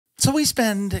So we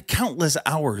spend countless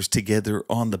hours together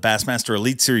on the Bassmaster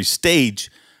Elite Series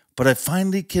stage, but I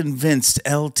finally convinced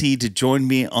LT to join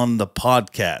me on the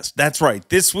podcast. That's right.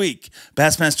 This week,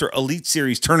 Bassmaster Elite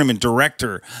Series tournament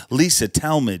director Lisa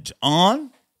Talmadge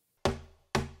on...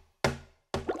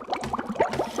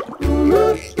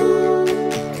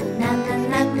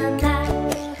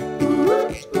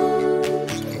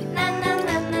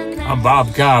 I'm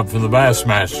Bob Cobb from the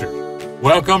Bassmaster.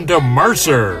 Welcome to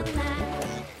Mercer.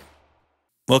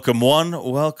 Welcome one,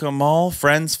 welcome all,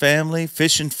 friends, family,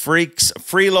 fishing freaks,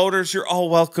 freeloaders. You're all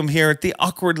welcome here at the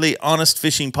Awkwardly Honest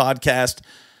Fishing Podcast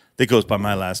that goes by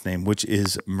my last name, which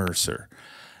is Mercer.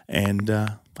 And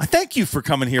I thank you for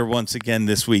coming here once again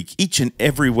this week. Each and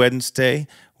every Wednesday,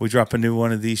 we drop a new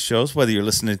one of these shows, whether you're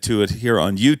listening to it here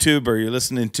on YouTube or you're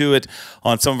listening to it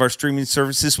on some of our streaming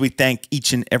services. We thank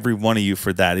each and every one of you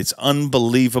for that. It's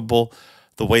unbelievable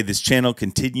the way this channel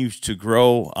continues to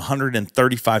grow.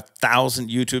 135,000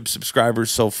 YouTube subscribers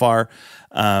so far,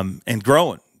 and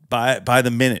growing by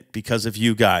the minute because of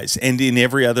you guys, and in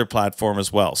every other platform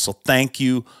as well. So thank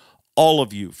you, all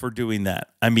of you, for doing that.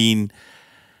 I mean,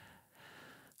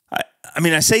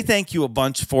 I say thank you a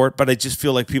bunch for it, but I just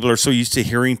feel like people are so used to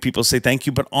hearing people say thank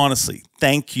you. But honestly,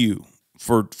 thank you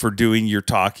for doing your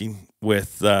talking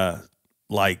with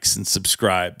likes and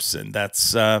subscribes, and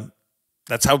that's how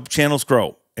channels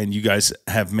grow. And you guys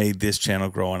have made this channel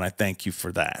grow, and I thank you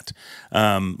for that.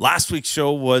 Last week's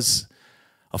show was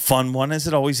a fun one, as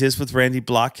it always is with Randy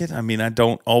Blockett. I mean, I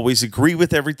don't always agree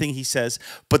with everything he says,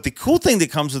 but the cool thing that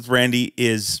comes with Randy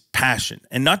is passion,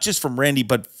 and not just from Randy,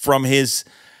 but from his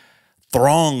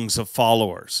throngs of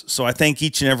followers. So I thank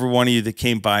each and every one of you that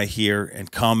came by here and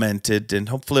commented, and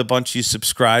hopefully a bunch of you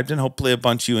subscribed, and hopefully a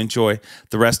bunch of you enjoy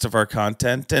the rest of our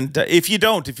content. And if you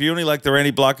only like the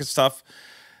Randy Blockett stuff,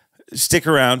 stick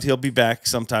around. He'll be back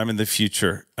sometime in the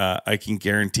future. I can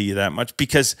guarantee you that much,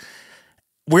 because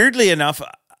weirdly enough,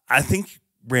 I think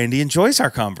Randy enjoys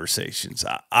our conversations.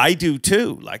 I do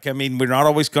too. Like, I mean, we're not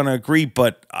always going to agree,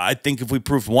 but I think if we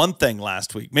proved one thing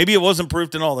last week, maybe it wasn't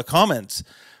proved in all the comments,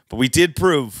 but we did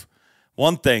prove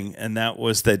one thing, and that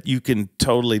was that you can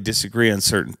totally disagree on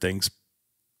certain things,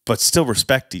 but still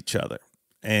respect each other.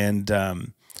 And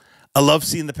I love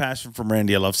seeing the passion from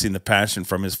Randy. I love seeing the passion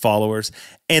from his followers.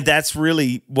 And that's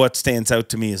really what stands out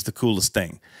to me as the coolest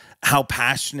thing, how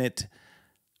passionate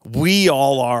we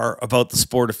all are about the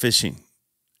sport of fishing.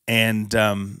 And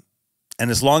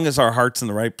as long as our heart's in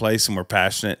the right place and we're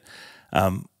passionate,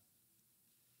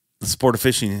 the sport of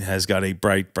fishing has got a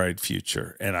bright, bright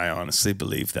future, and I honestly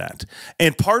believe that.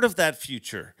 And part of that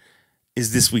future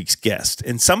is this week's guest,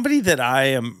 and somebody that I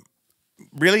am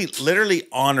really literally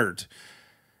honored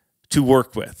to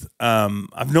work with.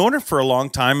 I've known her for a long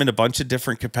time in a bunch of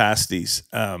different capacities,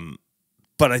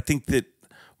 but I think that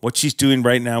what she's doing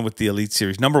right now with the Elite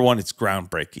Series, number one, it's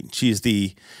groundbreaking. She is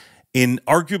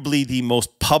arguably the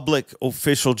most public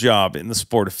official job in the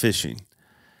sport of fishing.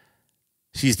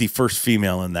 She's the first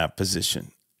female in that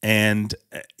position. And,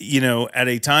 you know, at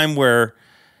a time where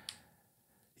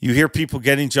you hear people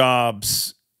getting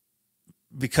jobs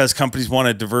because companies want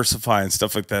to diversify and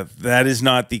stuff like that, that is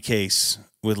not the case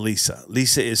with Lisa.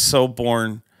 Lisa is so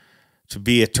born to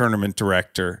be a tournament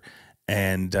director,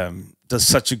 and does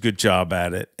such a good job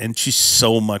at it. And she's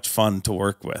so much fun to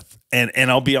work with. And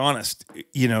I'll be honest,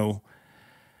 you know,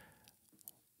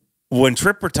 when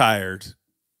Tripp retired,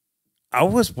 I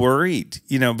was worried,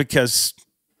 you know, because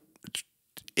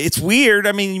it's weird.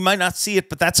 I mean, you might not see it,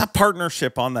 but that's a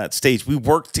partnership on that stage. We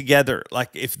work together.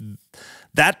 Like, if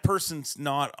that person's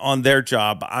not on their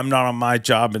job, I'm not on my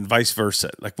job, and vice versa.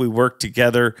 Like, we work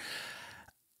together.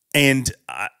 And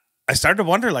I started to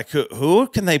wonder, like, who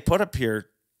can they put up here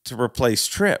to replace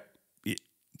Tripp?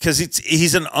 Because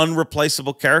he's an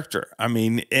unreplaceable character. I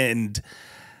mean, and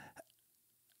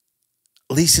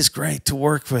Lisa's great to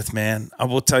work with, man. I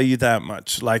will tell you that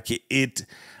much. Like,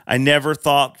 I never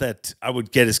thought that I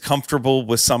would get as comfortable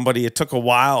with somebody. It took a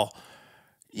while,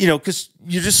 you know, because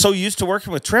you're just so used to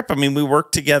working with Tripp. I mean, we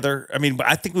worked together. I mean,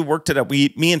 I think we worked it out.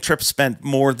 Me and Tripp spent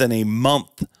more than a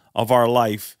month of our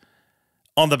life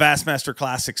on the Bassmaster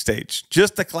Classic stage.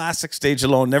 Just the Classic stage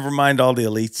alone, never mind all the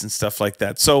elites and stuff like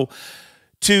that. So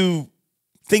to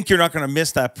think you're not going to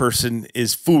miss that person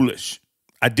is foolish.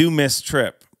 I do miss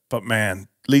Tripp. But man,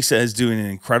 Lisa is doing an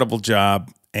incredible job,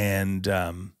 and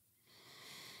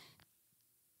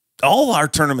all our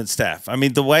tournament staff. I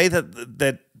mean, the way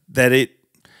that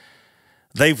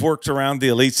they've worked around the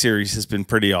Elite Series has been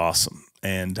pretty awesome,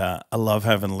 and I love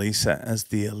having Lisa as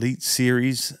the Elite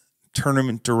Series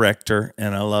tournament director,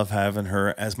 and I love having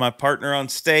her as my partner on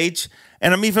stage.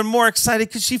 And I'm even more excited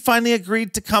because she finally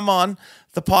agreed to come on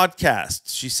the podcast.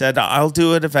 She said, I'll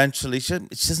do it eventually. She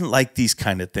doesn't like these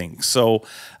kind of things. So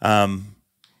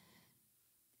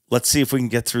let's see if we can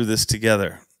get through this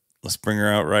together. Let's bring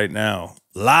her out right now.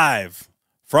 Live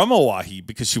from Oahe,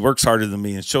 because she works harder than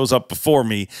me and shows up before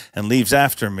me and leaves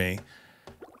after me.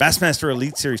 Bassmaster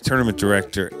Elite Series Tournament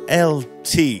Director,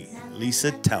 LT,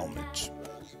 Lisa Talmadge.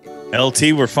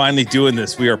 LT, we're finally doing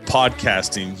this. We are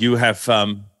podcasting. You have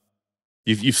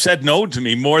you've said no to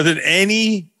me more than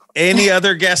any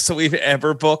other guest that we've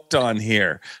ever booked on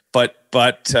here. But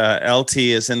LT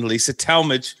is in Lisa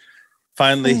Talmadge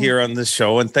finally here on the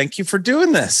show, and thank you for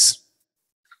doing this.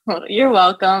 Well, you're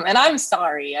welcome, and I'm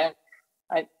sorry.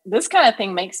 This kind of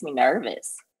thing makes me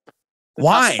nervous.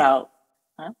 Why?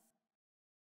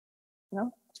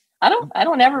 I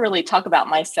don't ever really talk about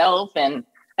myself, and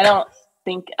I don't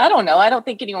think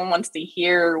anyone wants to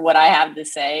hear what I have to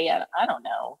say. I don't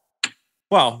know.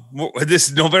 Well, this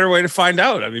is no better way to find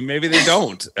out. I mean, maybe they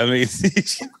don't. I mean,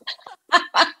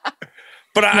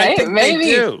 but I think they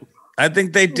do. I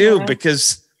think they do,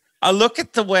 because I look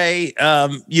at the way,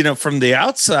 from the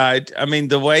outside, I mean,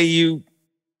 the way you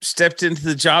stepped into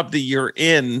the job that you're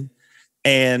in,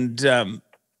 and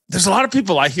there's a lot of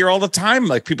people I hear all the time.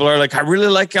 Like, people are like, I really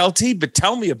like LT, but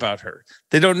tell me about her.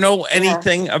 They don't know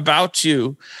anything about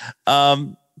you.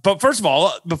 But first of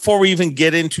all, before we even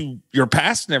get into your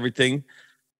past and everything,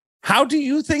 how do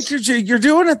you think you're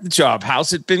doing at the job?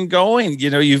 How's it been going?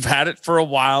 You've had it for a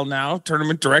while now,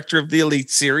 tournament director of the Elite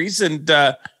Series, and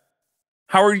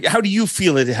how do you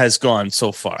feel it has gone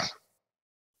so far?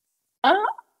 I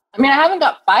haven't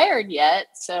got fired yet,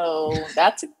 so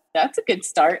that's a good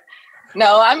start.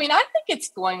 No, I think it's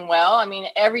going well.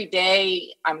 Every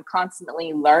day I'm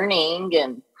constantly learning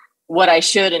and what I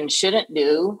should and shouldn't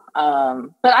do.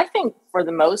 But I think for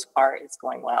the most part, it's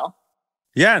going well.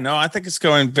 Yeah, no, I think it's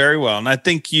going very well. And I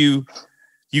think you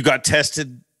got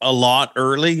tested a lot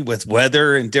early with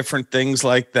weather and different things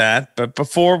like that. But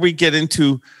before we get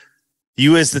into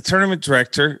you as the tournament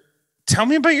director, tell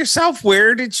me about yourself.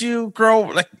 Where did you grow?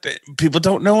 Like, people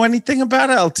don't know anything about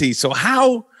LT. So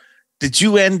how did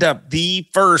you end up the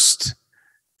first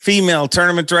female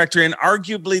tournament director in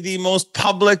arguably the most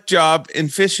public job in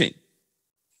fishing?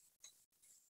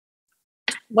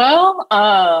 Well,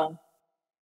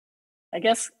 I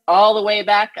guess all the way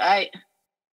back, I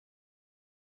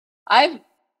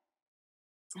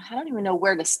don't even know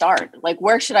where to start. Like,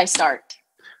 where should I start?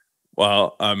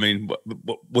 Well,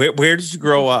 where did you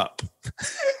grow up?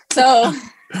 So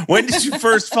when did you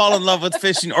first fall in love with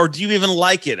fishing, or do you even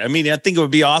like it? I think it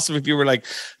would be awesome if you were like,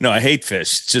 no, I hate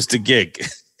fish. It's just a gig.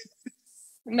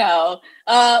 No.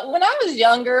 When I was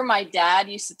younger, my dad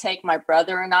used to take my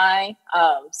brother and I.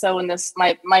 So when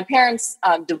my parents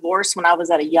divorced when I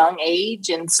was at a young age.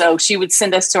 And so she would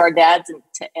send us to our dad's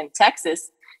in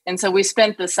Texas. And so we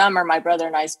spent the summer, my brother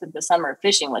and I spent the summer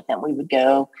fishing with him. We would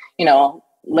go,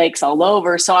 lakes all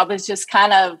over. So I was just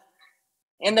kind of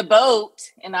in the boat,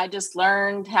 and I just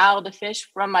learned how to fish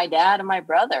from my dad and my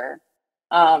brother.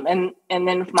 And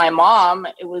then with my mom,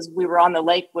 we were on the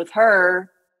lake with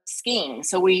her skiing.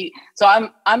 So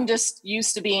I'm just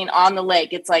used to being on the lake.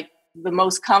 It's like the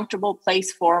most comfortable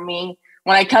place for me.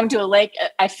 When I come to a lake,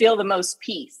 I feel the most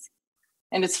peace.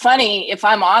 And it's funny, if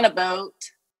I'm on a boat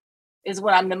is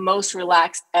when I'm the most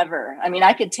relaxed ever.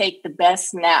 I could take the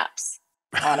best naps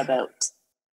on a boat.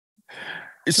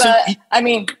 So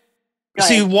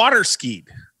you water skied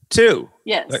too?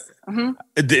 Yes.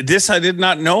 This I did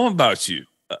not know about you.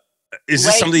 Is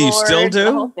this something you still do?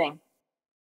 The whole thing.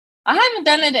 I haven't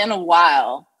done it in a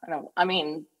while.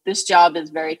 This job is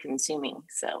very consuming,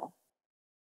 so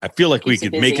I feel like we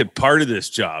could make it part of this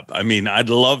job. I'd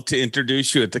love to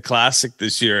introduce you at the Classic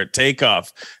this year at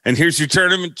Takeoff, and here's your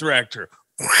tournament director.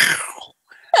 Wow.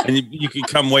 And you can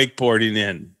come wakeboarding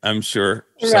in. I'm sure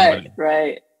somebody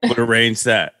would arrange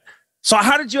that. So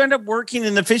how did you end up working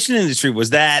in the fishing industry?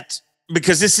 Was that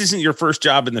because this isn't your first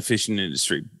job in the fishing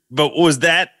industry, but was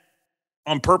that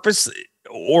on purpose,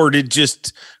 or did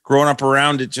just growing up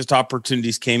around it, just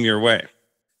opportunities came your way?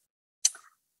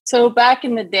 So back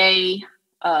in the day,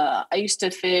 I used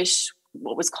to fish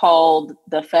what was called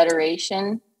the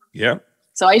Federation. Yeah.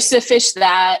 So I used to fish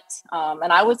that.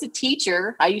 And I was a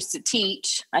teacher. I used to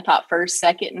teach. I taught first,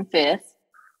 second, and fifth.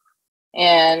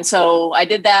 And so I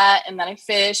did that, and then I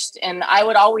fished, and I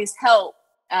would always help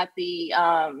at the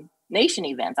nation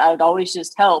events. I would always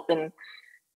just help. And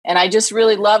I just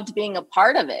really loved being a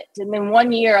part of it. And then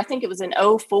one year, I think it was in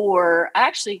 2004, I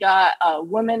actually got a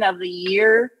Woman of the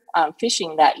Year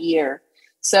fishing that year.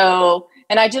 So,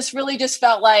 and I just really just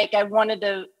felt like I wanted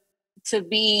to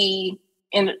be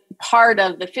in part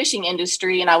of the fishing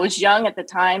industry, and I was young at the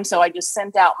time. So I just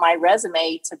sent out my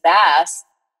resume to Bass.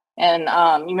 And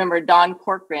you remember Don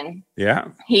Corcoran? Yeah.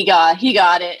 He got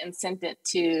it and sent it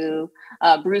to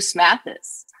Bruce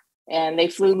Mathis. And they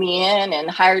flew me in and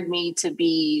hired me to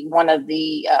be one of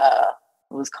the,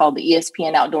 it was called the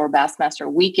ESPN Outdoor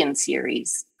Bassmaster Weekend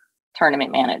Series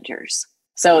tournament managers.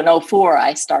 So in 2004,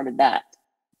 I started that.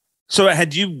 So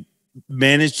had you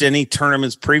managed any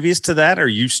tournaments previous to that, or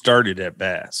you started at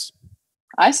Bass?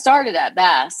 I started at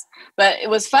Bass, but it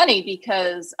was funny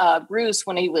because Bruce,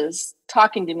 when he was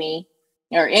talking to me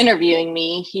or interviewing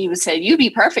me, he would say, "You'd be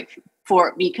perfect for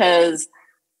it," because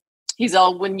he's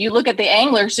all, when you look at the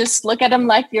anglers, just look at them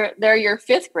like they're your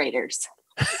fifth graders.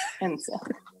 And so,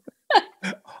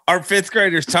 are fifth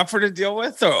graders tougher to deal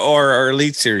with, or are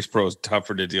Elite Series pros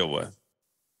tougher to deal with?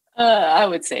 I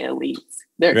would say elites.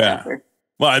 They're tougher.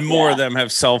 Well, and more of them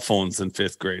have cell phones than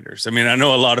fifth graders. I mean, I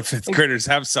know a lot of fifth graders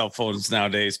have cell phones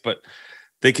nowadays, but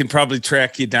they can probably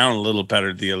track you down a little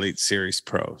better, the Elite Series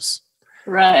pros.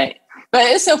 Right. But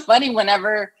it's so funny when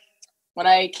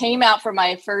I came out for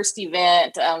my first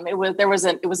event, it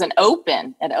was an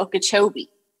open at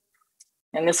Okeechobee.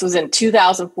 And this was in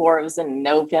 2004. It was in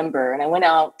November. And I went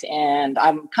out and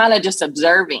I'm kind of just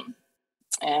observing.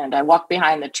 And I walked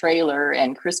behind the trailer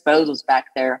and Chris Bowes was back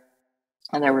there.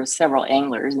 And there were several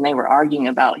anglers and they were arguing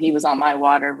about he was on my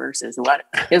water versus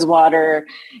his water.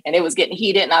 And it was getting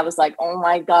heated. And I was like, oh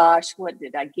my gosh, what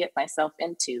did I get myself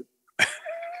into?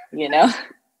 You know,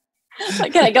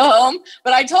 like, can I go home?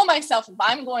 But I told myself, if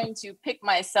I'm going to pick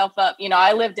myself up, you know,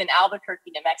 I lived in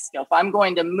Albuquerque, New Mexico. If I'm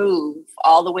going to move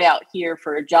all the way out here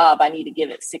for a job, I need to give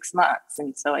it 6 months.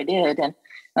 And so I did. And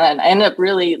I ended up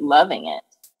really loving it.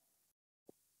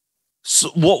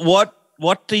 So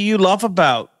what do you love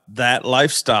about that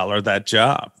lifestyle or that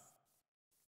job?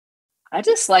 I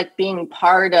just like being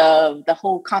part of the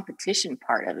whole competition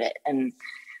part of it. And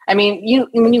I mean,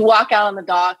 when you walk out on the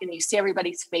dock and you see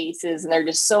everybody's faces and they're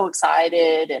just so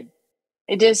excited, and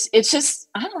it's just,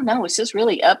 I don't know, it's just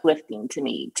really uplifting to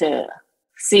me to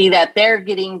see that they're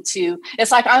getting to,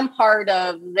 it's like I'm part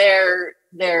of their,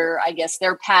 I guess,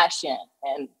 their passion,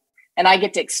 and I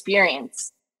get to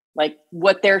experience like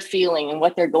what they're feeling and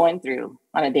what they're going through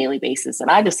on a daily basis.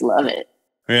 And I just love it.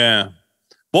 Yeah.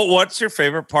 Well, what's your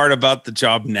favorite part about the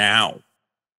job now?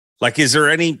 Like, is there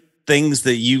any things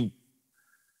that you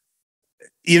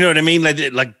know what I mean?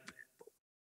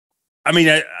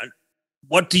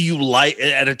 What do you like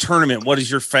at a tournament? What is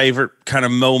your favorite kind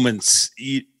of moments?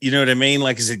 You know what I mean?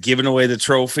 Like, is it giving away the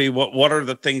trophy? What are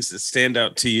the things that stand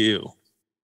out to you?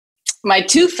 My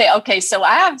two okay, so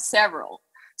I have several.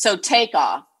 So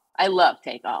takeoff. I love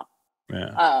takeoff.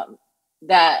 Yeah.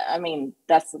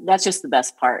 That's just the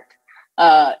best part.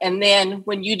 And then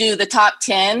when you do the top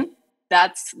 10,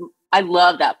 I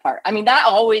love that part. I mean, that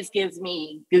always gives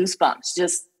me goosebumps.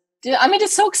 Just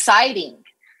so exciting.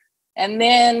 And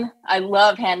then I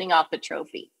love handing off the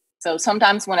trophy. So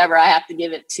sometimes whenever I have to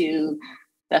give it to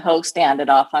the host, hand it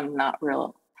off, I'm not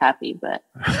real happy, but.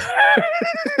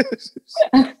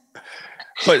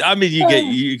 But I mean,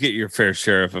 you get your fair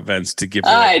share of events to give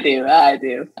away. I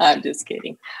do. I'm just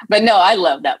kidding. But no, I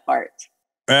love that part.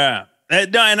 Yeah.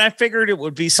 No, and I figured it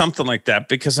would be something like that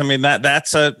because I mean,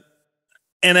 that's I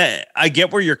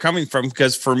get where you're coming from,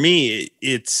 because for me,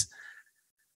 it's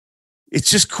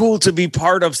just cool to be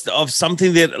part of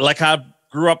something that, like, I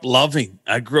grew up loving.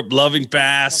 I grew up loving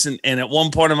bass. And at one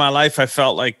point in my life, I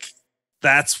felt like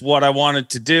that's what I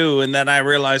wanted to do. And then I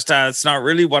realized it's not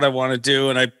really what I want to do.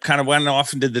 And I kind of went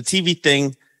off and did the TV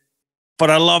thing.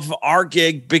 But I love our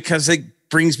gig because it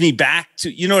brings me back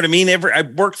to, you know what I mean? I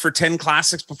worked for 10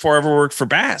 classics before I ever worked for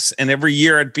Bass. And every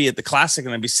year I'd be at the classic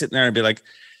and I'd be sitting there and I'd be like,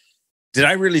 did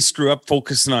I really screw up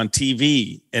focusing on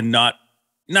TV and not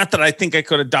that I think I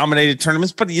could have dominated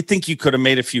tournaments, but you think you could have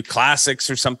made a few classics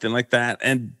or something like that.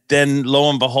 And then lo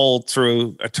and behold,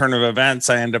 through a turn of events,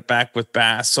 I end up back with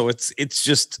Bass. So it's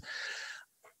just,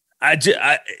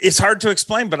 it's hard to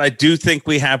explain, but I do think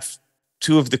we have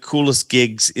two of the coolest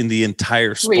gigs in the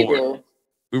entire sport. We do.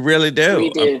 We really do. We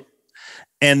do.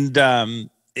 And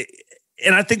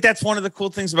I think that's one of the cool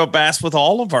things about Bass with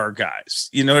all of our guys.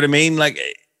 You know what I mean? Like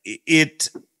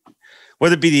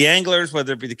whether it be the anglers,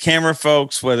 whether it be the camera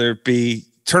folks, whether it be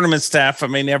tournament staff, I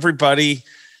mean, everybody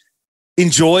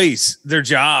enjoys their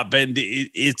job, and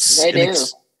it's an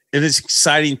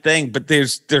exciting thing. But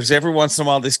there's every once in a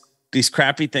while these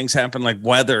crappy things happen, like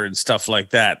weather and stuff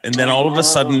like that, and then all of a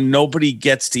sudden nobody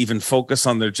gets to even focus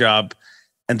on their job,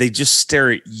 and they just stare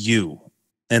at you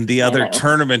and the other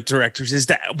tournament directors.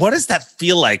 What does that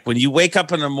feel like when you wake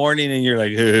up in the morning and you're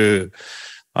like,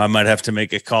 I might have to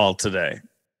make a call today?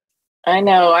 I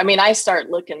know. I mean, I start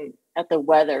looking at the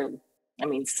weather,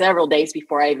 several days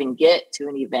before I even get to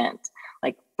an event.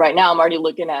 Like right now, I'm already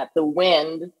looking at the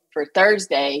wind for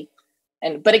Thursday,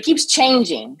 but it keeps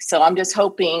changing. So I'm just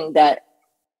hoping that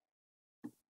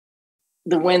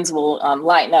the winds will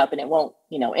lighten up and it won't,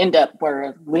 end up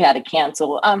where we had to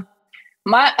cancel.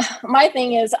 My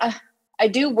thing is, I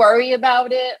do worry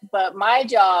about it, but my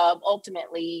job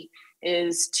ultimately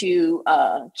is to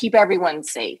keep everyone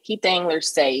safe, keep the anglers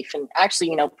safe, and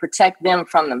actually, protect them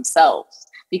from themselves,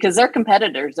 because they're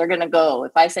competitors. They're going to go.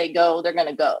 If I say go, they're going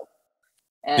to go.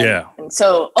 And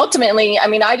so ultimately,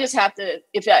 I just have to,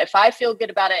 if I feel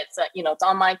good about it, it's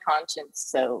on my conscience.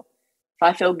 So if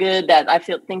I feel good that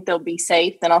think they'll be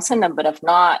safe, then I'll send them. But if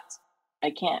not, I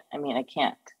can't. I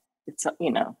can't. It's,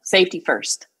 safety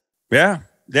first. Yeah.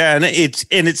 Yeah. And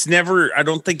it's never, I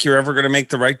don't think you're ever going to make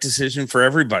the right decision for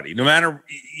everybody. No matter,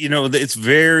 it's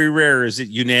very rare. Is it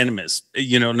unanimous?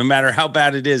 No matter how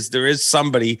bad it is, there is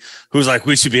somebody who's like,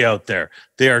 we should be out there.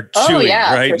 They are chewing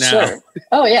right now. Sure.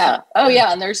 Oh yeah.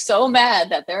 And they're so mad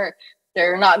that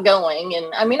they're not going. And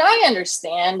I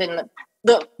understand. And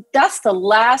that's the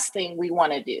last thing we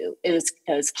want to do is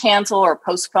cancel or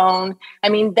postpone.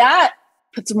 That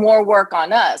puts more work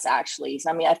on us, actually.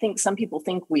 So, I think some people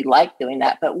think we like doing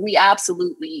that, but we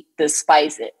absolutely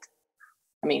despise it.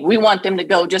 We want them to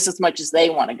go just as much as they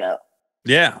want to go.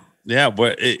 Yeah. Yeah.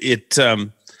 But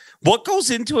what goes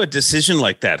into a decision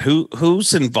like that?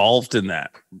 Who's involved in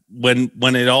that when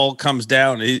it all comes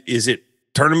down? Is it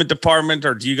tournament department,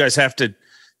 or do you guys have to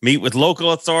meet with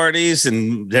local authorities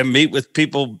and then meet with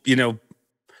people,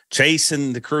 Chase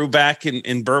and the crew back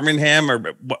in Birmingham?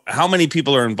 Or how many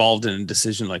people are involved in a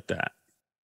decision like that?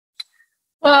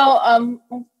 Well,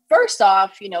 first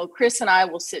off, Chris and I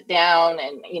will sit down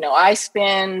and, I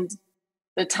spend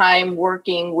the time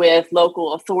working with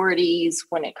local authorities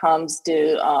when it comes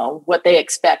to what they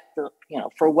expect,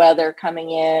 for weather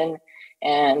coming in.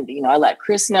 And, I let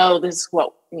Chris know this is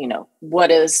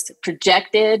what is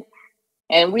projected.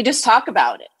 And we just talk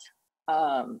about it.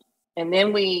 And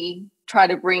then we try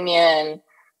to bring in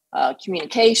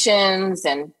communications.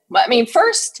 And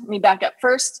first, let me back up.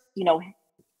 First, he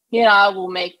and I will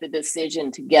make the decision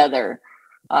together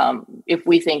if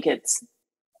we think it's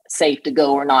safe to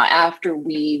go or not after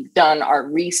we've done our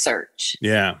research.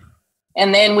 Yeah.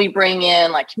 And then we bring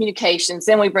in communications,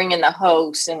 then we bring in the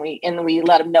host and we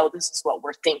let them know this is what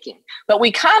we're thinking. But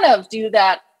we kind of do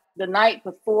that the night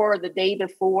before, the day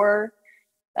before.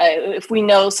 If we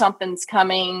know something's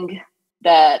coming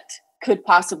that could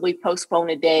possibly postpone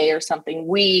a day or something,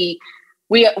 we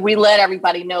let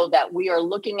everybody know that we are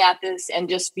looking at this and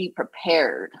just be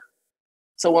prepared.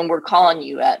 So when we're calling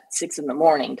you at 6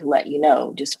 a.m. to let you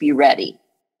know, just be ready.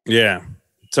 Yeah.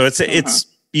 So it's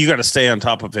you got to stay on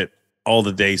top of it all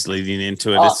the days leading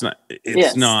into it.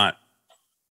 It's not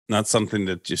something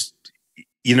that just,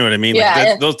 you know what I mean?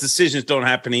 Yeah, those decisions don't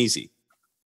happen easy.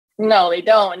 No, they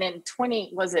don't. And in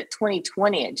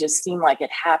 2020, it just seemed like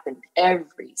it happened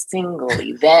every single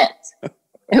event.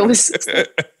 It was,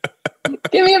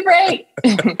 give me a break.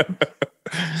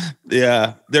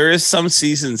 Yeah, there is some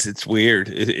seasons it's weird.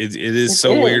 It is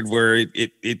so weird where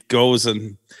it goes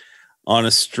on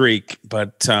a streak.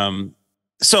 But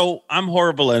so I'm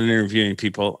horrible at interviewing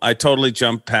people. I totally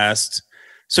jumped past.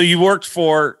 So you worked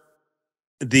for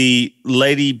the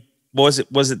lady, what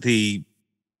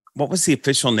was the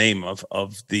official name of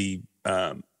the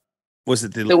was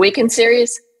it the Weekend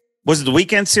Series? Was it the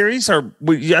Weekend Series, or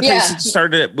I think it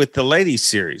started with the Ladies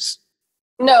Series?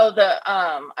 No,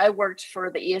 I worked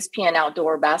for the ESPN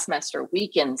Outdoor Bassmaster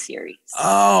Weekend Series.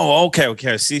 Oh,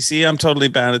 okay. See, I'm totally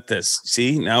bad at this.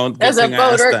 See, now it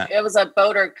was a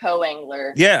boater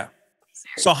co-angler. Yeah.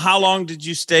 So how long did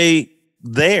you stay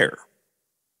there?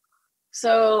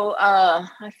 So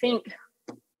I think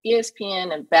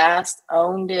ESPN and Bass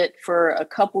owned it for a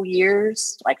couple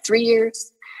years, like 3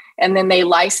 years. And then they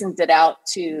licensed it out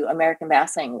to American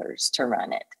Bass Anglers to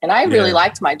run it. And I really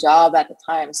liked my job at the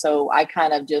time. So I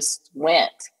kind of just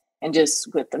went and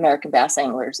just with American Bass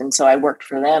Anglers. And so I worked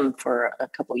for them for a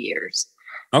couple years.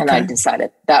 Okay. And I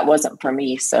decided that wasn't for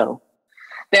me. So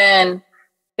then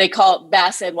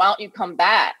Bass said, why don't you come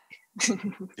back? Why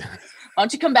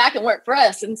don't you come back and work for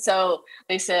us? And so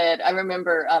they said, I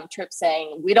remember Tripp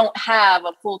saying, we don't have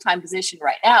a full-time position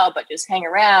right now, but just hang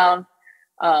around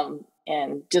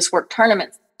and just work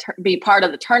tournaments, be part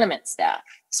of the tournament staff.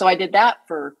 So I did that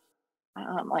for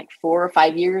like 4 or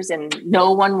 5 years, and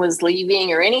no one was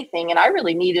leaving or anything. And I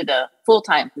really needed a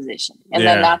full-time position. And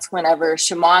then that's whenever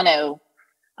Shimano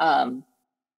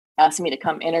asked me to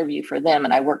come interview for them.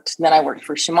 And I worked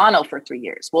for Shimano for 3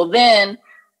 years. Well, then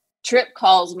Tripp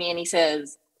calls me and he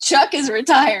says, Chuck is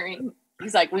retiring.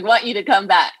 He's like, we want you to come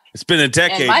back. It's been a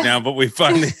decade now, but we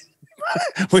finally,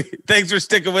 thanks for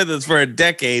sticking with us for a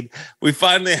decade. We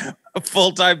finally have a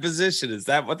full-time position. Is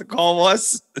that what the call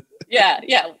was? Yeah.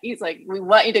 He's like, we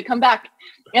want you to come back.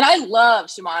 And I love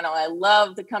Shimano. I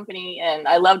love the company and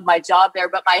I loved my job there,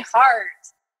 but my heart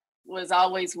was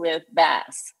always with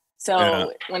Bass.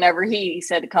 So whenever he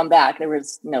said to come back, there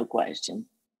was no question.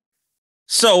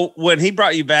 So when he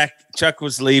brought you back, Chuck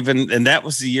was leaving, and that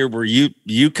was the year where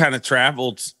you kind of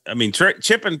traveled. I mean, Trip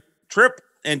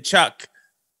and Chuck,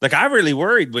 like I really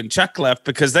worried when Chuck left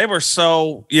because they were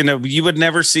so, you would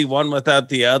never see one without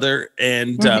the other.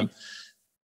 And,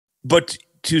 but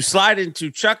to slide into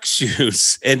Chuck's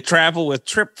shoes and travel with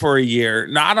Trip for a year,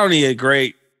 not only a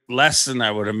great lesson,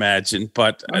 I would imagine,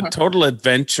 but a total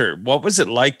adventure. What was it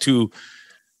like to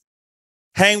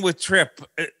hang with Trip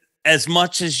as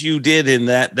much as you did in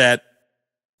that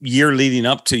year leading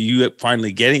up to you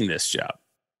finally getting this job?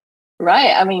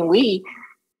 Right. I mean,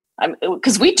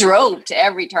 because we drove to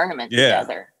every tournament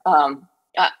together.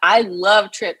 I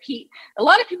love Trip. A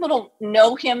lot of people don't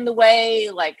know him the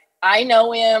way like I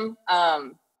know him.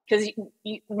 Because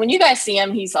when you guys see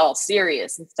him, he's all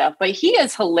serious and stuff, but he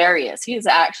is hilarious. He is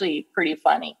actually pretty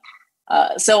funny.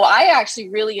 So I actually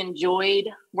really enjoyed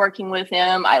working with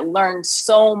him. I learned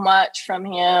so much from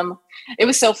him. It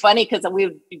was so funny because we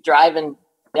would be driving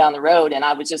down the road and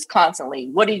I was just constantly,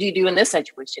 what did you do in this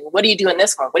situation? What do you do in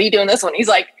this one? What do you do in this one? He's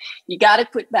like, you got to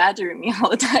quit badgering me all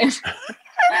the time.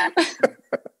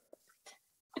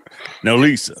 No,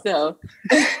 Lisa. So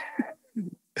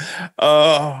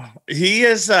he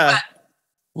is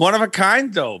one of a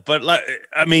kind though, but like,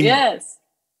 I mean, yes.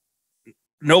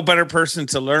 No better person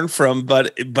to learn from,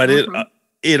 but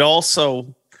it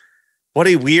also, what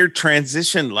a weird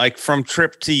transition, like from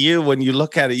Trip to you. When you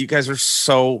look at it, you guys are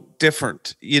so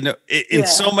different, in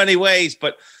so many ways.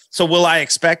 But so will I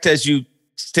expect as you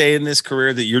stay in this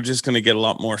career that you're just going to get a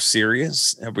lot more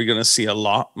serious? Are we going to see a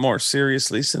lot more serious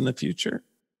Lisa in the future?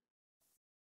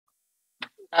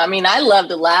 I mean, I love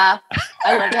to laugh.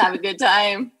 I love to have a good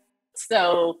time.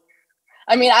 So,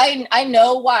 I mean, I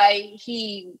know why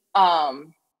he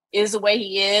is the way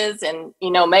he is. And,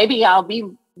 maybe I'll be,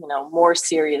 more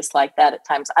serious like that at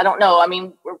times. I don't know. I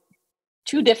mean, we're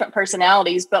two different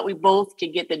personalities, but we both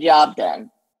could get the job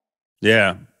done.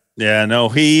 Yeah. Yeah. No,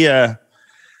 he,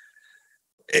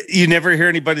 you never hear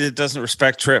anybody that doesn't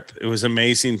respect Trip. It was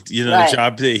amazing. The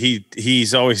job that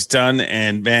he's always done.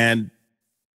 And man,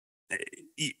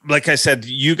 like I said,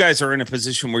 you guys are in a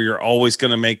position where you're always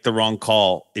going to make the wrong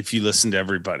call if you listen to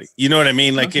everybody. You know what I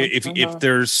mean? Like if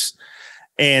there's,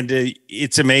 and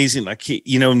it's amazing. Like,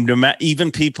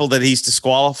 even people that he's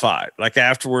disqualified, like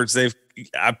afterwards, they've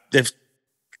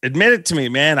admitted to me,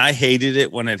 man, I hated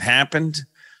it when it happened,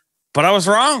 but I was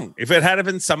wrong. If it had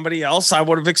been somebody else, I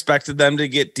would have expected them to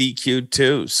get DQ'd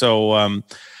too. So,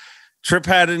 Trip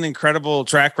had an incredible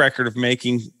track record of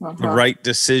making the right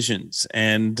decisions.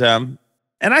 And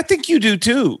I think you do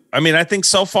too. I mean, I think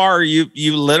so far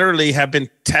you literally have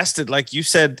been tested. Like you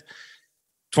said,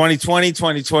 2020,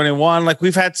 2021, like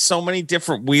we've had so many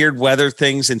different weird weather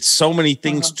things and so many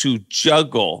things to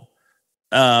juggle.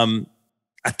 I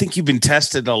think you've been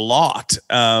tested a lot.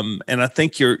 And I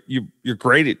think you're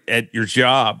great at your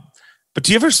job, but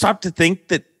do you ever stop to think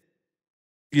that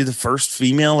you're the first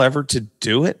female ever to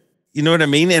do it? You know what I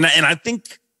mean? And I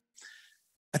think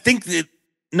that,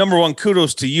 number one,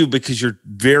 kudos to you because you're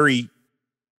very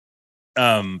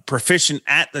proficient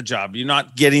at the job. You're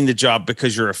not getting the job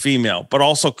because you're a female, but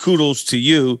also kudos to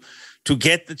you to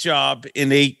get the job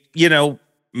in a,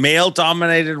 male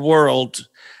dominated world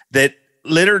that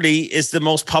literally is the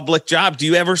most public job. Do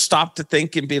you ever stop to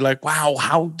think and be like,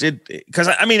 wow, because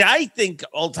I mean, I think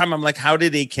all the time, I'm like, how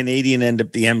did a Canadian end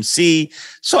up the MC?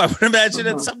 So I would imagine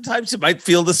that sometimes it might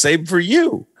feel the same for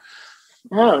you.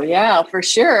 Oh yeah, for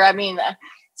sure. I mean,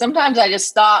 sometimes I just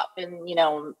stop and,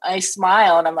 I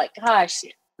smile and I'm like, gosh,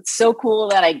 it's so cool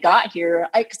that I got here.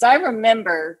 Because I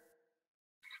remember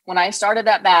when I started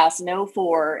at Bass in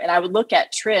 2004 and I would look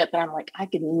at Trip and I'm like, I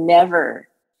could never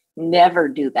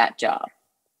do that job.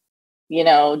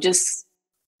 I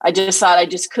just thought I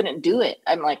just couldn't do it.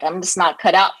 I'm like, I'm just not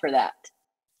cut out for that.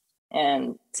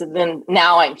 And so then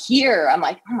now I'm here. I'm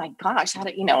like, oh my gosh, how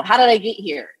did I get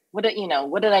here? What did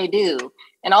I do?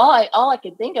 And all I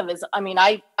could think of is, I mean,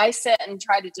 I sat and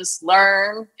tried to just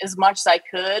learn as much as I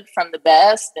could from the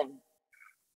best and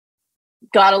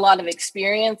got a lot of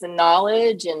experience and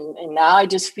knowledge. And now I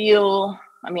just feel,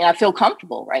 I feel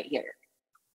comfortable right here.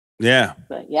 Yeah.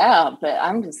 But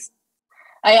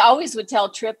I always would tell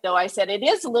Trip though, I said, it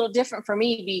is a little different for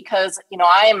me because,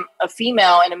 I am a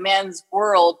female in a men's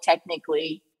world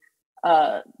technically.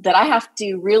 that I have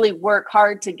to really work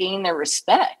hard to gain their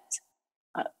respect.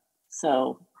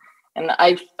 And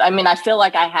I feel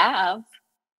like I have.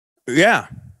 Yeah.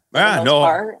 Yeah, no,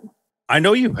 part. I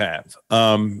know you have.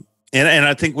 And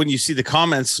I think when you see the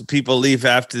comments people leave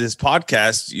after this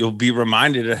podcast, you'll be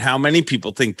reminded of how many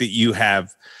people think that you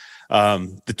have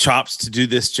the chops to do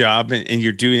this job, and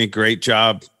you're doing a great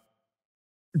job.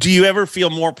 Do you ever feel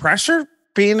more pressure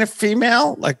being a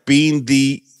female, like being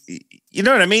you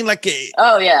know what I mean? Like,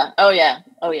 oh yeah,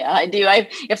 I do.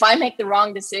 If I make the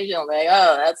wrong decision, I'm like,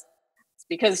 it's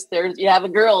because you have a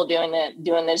girl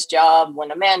doing this job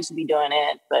when a man should be doing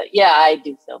it. But yeah, I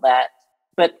do feel that.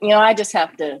 But I just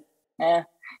have to,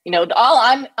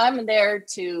 I'm there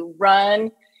to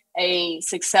run a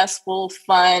successful,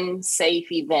 fun,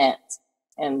 safe event,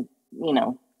 and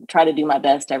try to do my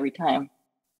best every time.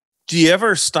 Do you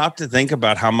ever stop to think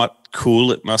about how much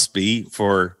cool it must be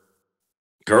for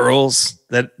girls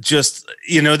that just,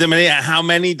 how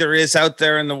many there is out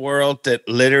there in the world that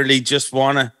literally just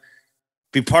want to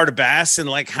be part of Bass, and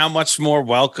like how much more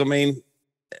welcoming?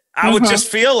 I would just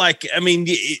feel like,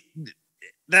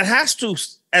 that has to,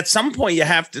 at some point you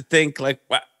have to think like,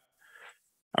 wow,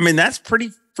 that's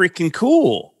pretty freaking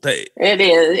cool. It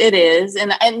is.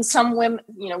 And some women,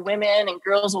 women and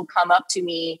girls will come up to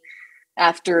me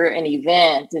after an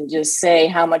event and just say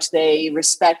how much they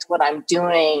respect what I'm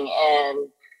doing, and,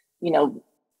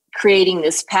 creating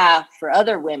this path for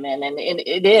other women. And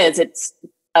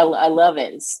I love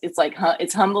it. It's like,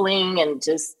 it's humbling and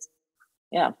just,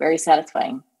 very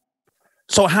satisfying.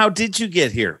 So how did you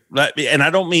get here? And I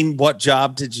don't mean what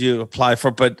job did you apply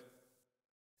for, but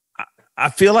I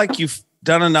feel like you've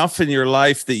done enough in your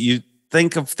life that you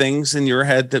think of things in your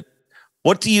head that,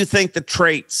 what do you think the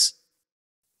traits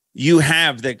you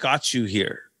have that got you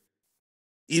here?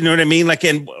 You know what I mean? Like,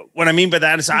 and what I mean by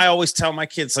that is I always tell my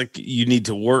kids, like, you need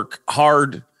to work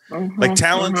hard. Like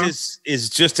talent is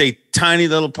just a tiny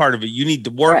little part of it. You need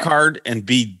to work hard and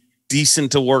be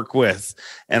decent to work with.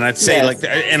 And I'd say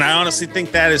and I honestly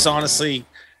think that is honestly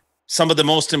some of the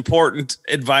most important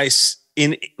advice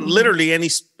in literally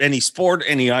any sport,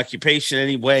 any occupation,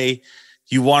 any way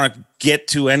you want to get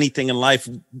to anything in life.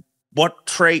 What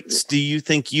traits do you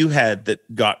think you had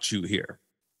that got you here?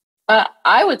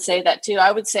 I would say that too.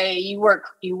 I would say you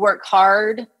work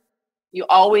hard. You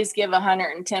always give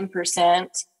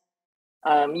 110%.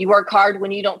 You work hard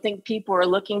when you don't think people are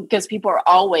looking, because people are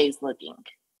always looking.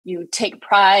 You take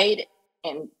pride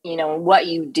in, what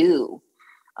you do.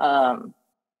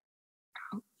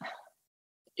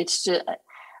 It's just,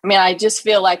 I just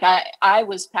feel like I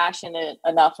was passionate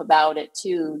enough about it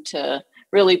too, to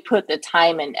really put the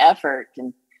time and effort,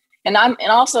 and I'm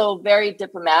also very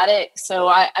diplomatic. So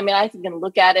I can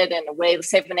look at it in a way.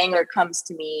 Say if an angler comes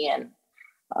to me and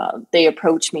they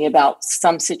approach me about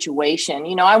some situation,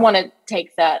 I want to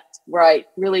take that where I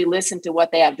really listen to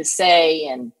what they have to say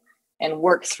and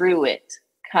work through it,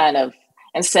 kind of,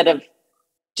 instead of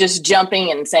just jumping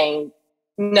and saying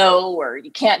no, or you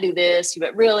can't do this,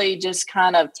 but really just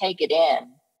kind of take it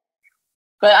in.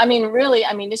 But really,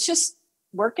 it's just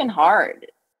working hard.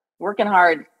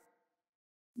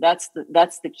 That's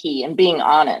the key, and being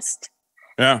honest.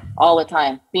 Yeah. All the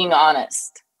time, being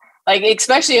honest. Like,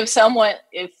 especially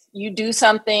if you do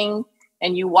something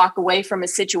and you walk away from a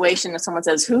situation and someone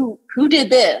says, who did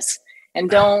this?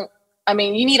 And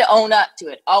you need to own up to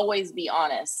it. Always be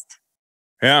honest.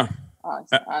 Yeah.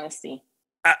 Honesty.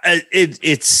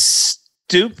 It's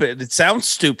stupid. It sounds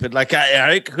stupid. Like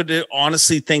I could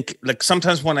honestly think, like,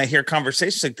 sometimes when I hear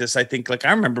conversations like this, I think, like,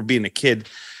 I remember being a kid,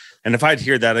 and if I'd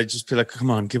hear that, I'd just be like,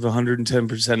 come on, give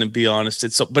 110% and be honest.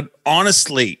 But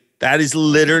honestly, that is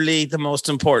literally the most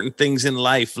important things in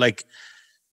life. Like,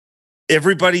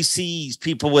 everybody sees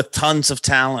people with tons of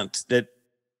talent that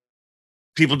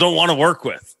people don't want to work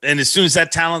with. And as soon as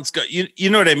that talent's got, you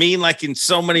know what I mean? Like, in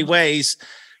so many ways.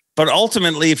 But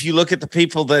ultimately, if you look at the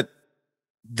people that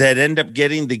end up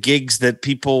getting the gigs that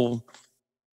people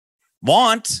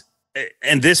want,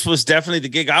 and this was definitely the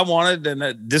gig I wanted,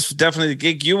 and this was definitely the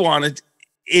gig you wanted,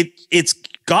 it's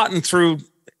gotten through.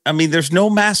 There's no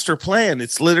master plan.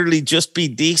 It's literally just be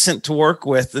decent to work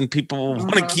with, and people will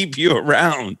want to keep you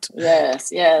around.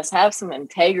 Yes. Have some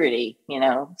integrity,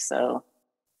 so.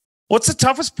 What's the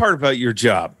toughest part about your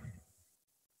job?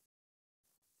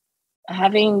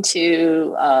 Having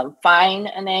to find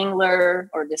an angler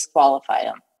or disqualify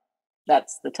them.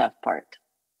 That's the tough part.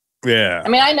 Yeah.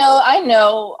 I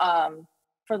know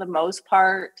for the most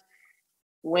part,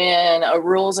 when a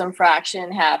rules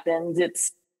infraction happens,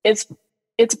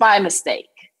 it's by mistake,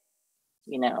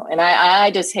 and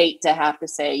I just hate to have to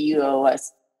say, you owe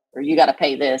us, or you got to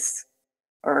pay this,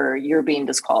 or you're being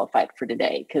disqualified for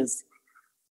today. Because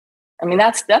I mean,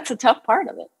 that's a tough part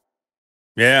of it.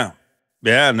 Yeah.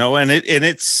 Yeah, no. And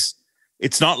it's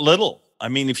not little. I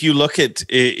mean, if you look at,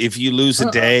 if you lose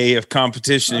a day of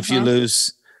competition, if you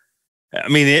lose, I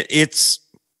mean,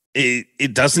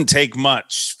 it doesn't take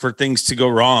much for things to go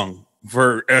wrong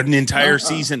for an entire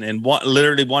season, and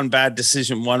literally one bad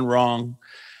decision, one wrong.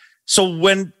 So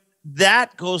when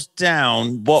that goes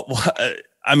down,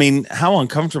 I mean, how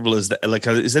uncomfortable is that? Like,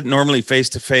 is it normally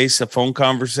face-to-face, a phone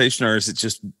conversation, or is it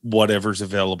just whatever's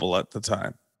available at the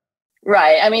time?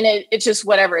 Right. I mean, it's just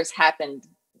whatever has happened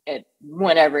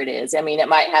whenever it is. I mean, it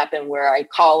might happen where I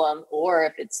call them, or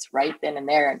if it's right then and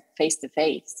there,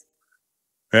 face-to-face.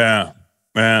 Yeah.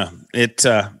 Yeah.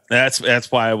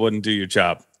 That's why I wouldn't do your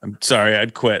job. I'm sorry.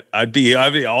 I'd quit. I'd be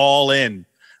all in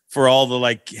for all the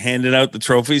like handing out the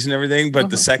trophies and everything. But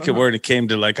the second word it came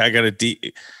to like,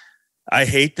 I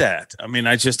hate that. I mean,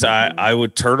 I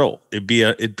would turtle. It'd be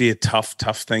a tough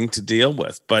thing to deal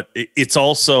with, but it's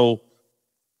also,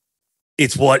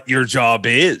 it's what your job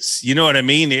is. You know what I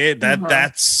mean?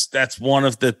 That's one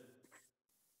of the,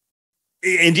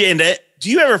 and do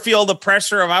you ever feel the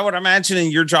pressure of, I would imagine in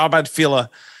your job, I'd feel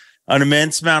an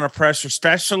immense amount of pressure,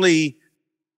 especially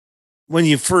when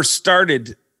you first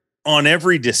started on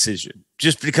every decision,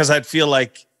 just because I'd feel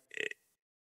like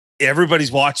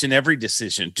everybody's watching every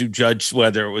decision to judge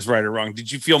whether it was right or wrong.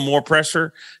 Did you feel more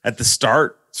pressure at the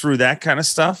start through that kind of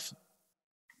stuff?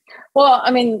 Well,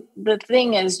 I mean, the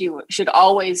thing is, you should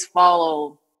always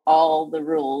follow all the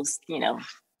rules, you know,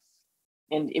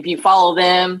 and if you follow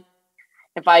them,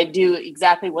 if I do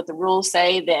exactly what the rules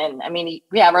say, then, I mean,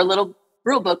 we have our little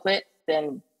rule booklet,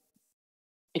 then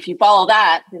if you follow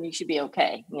that, then you should be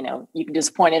okay. You know, you can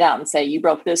just point it out and say, you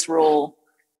broke this rule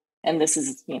and this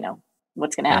is, you know,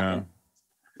 what's going to happen.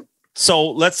 Yeah.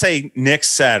 So let's say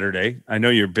next Saturday, I know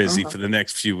you're busy for the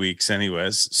next few weeks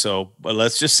anyways. So, but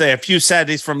let's just say a few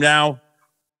Saturdays from now,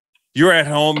 you're at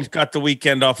home, you've got the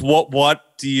weekend off.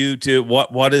 What do you do?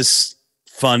 What is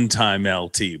fun time,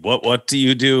 LT? What do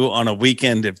you do on a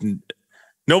weekend if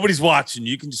nobody's watching?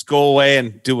 You can just go away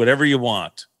and do whatever you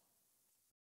want.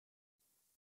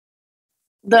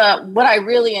 What I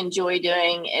really enjoy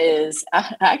doing is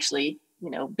actually,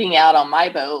 you know, being out on my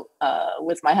boat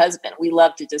with my husband. We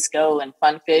love to just go and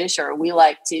fun fish, or we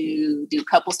like to do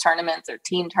couples tournaments or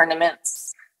team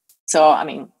tournaments. So, I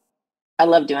mean, I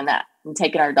love doing that and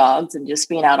taking our dogs and just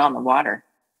being out on the water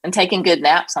and taking good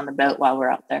naps on the boat while we're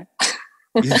out there.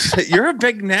 You're a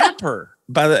big napper.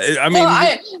 I mean,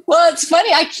 well, it's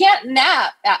funny. I can't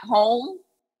nap at home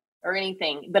or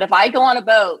anything, but if I go on a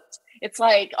boat, it's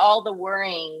like all the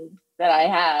worrying that I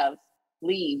have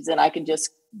leaves, and I can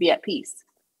just be at peace.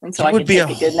 And so I can take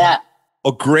a good nap.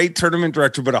 A great tournament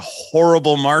director, but a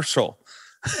horrible marshal.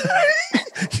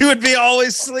 You would be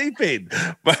always sleeping.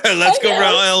 But let's go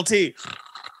around LT.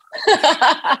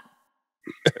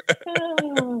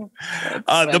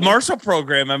 The Marshall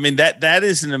program, I mean, that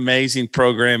is an amazing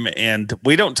program, and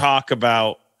we don't talk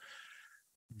about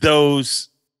those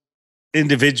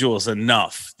individuals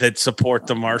enough that support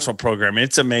the Marshall program.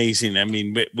 It's amazing. I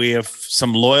mean, we have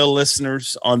some loyal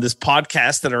listeners on this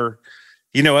podcast that are,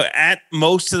 you know, at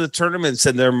most of the tournaments,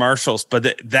 and they're Marshals,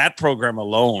 but that program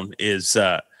alone is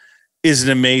an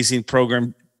amazing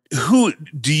program. Who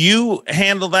do you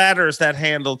handle that, or is that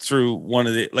handled through one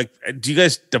of the, like, do you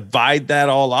guys divide that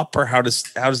all up, or how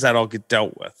does that all get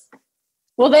dealt with?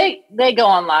 Well, they go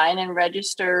online and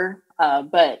register,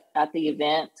 but at the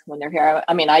event when they're here,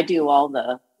 I mean, I do all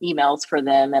the emails for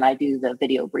them, and I do the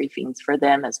video briefings for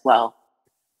them as well.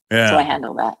 Yeah. So I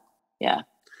handle that. Yeah.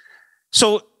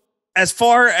 So as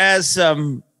far as,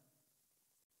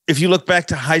 if you look back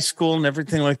to high school and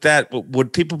everything like that,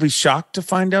 would people be shocked to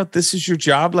find out this is your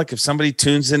job? Like if somebody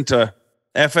tunes into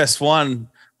FS1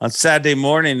 on Saturday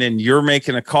morning and you're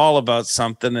making a call about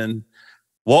something, and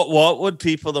what would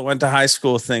people that went to high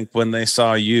school think when they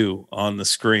saw you on the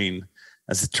screen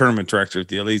as the tournament director of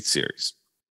the Elite Series?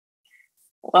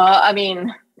 Well, I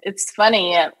mean, it's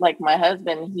funny. Like my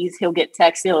husband, he'll get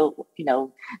texts. He'll, you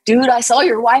know, dude, I saw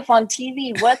your wife on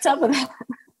TV. What's up with that?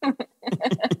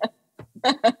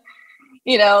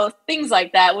 You know, things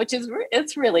like that, which is,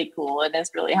 it's really cool and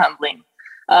it's really humbling.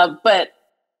 But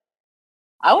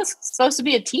I was supposed to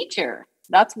be a teacher.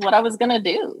 That's what I was going to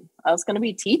do. I was going to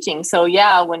be teaching. So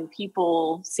yeah, when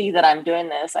people see that I'm doing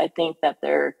this, I think that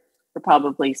they're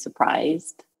probably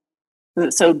surprised.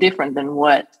 It's so different than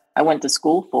what I went to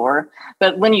school for.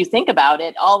 But when you think about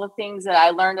it, all the things that I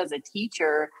learned as a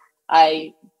teacher,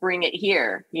 I bring it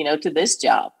here, you know, to this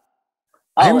job.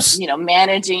 You know,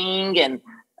 managing and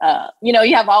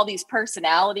you have all these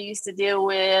personalities to deal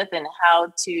with and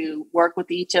how to work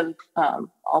with each of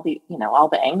all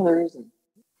the anglers.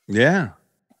 Yeah.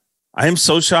 I am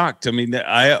so shocked. I mean,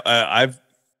 I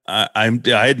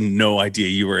had no idea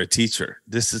you were a teacher.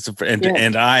 This is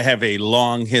and I have a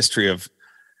long history of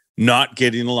not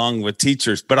getting along with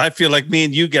teachers, but I feel like me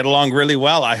and you get along really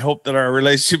well. I hope that our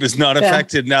relationship is not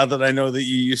affected now that I know that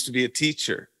you used to be a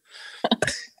teacher.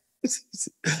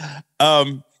 Are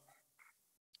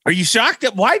you shocked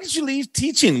why did you leave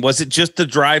teaching? Was it just the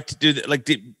drive to do that? Like,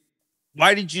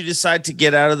 why did you decide to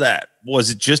get out of that? Was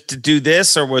it just to do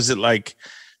this, or was it like,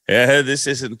 this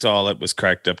isn't all it was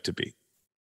cracked up to be?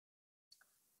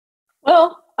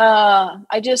 Well,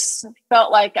 I just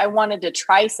felt like I wanted to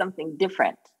try something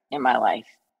different in my life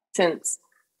since,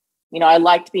 I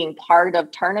liked being part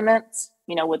of tournaments,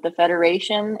 with the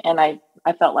Federation. And I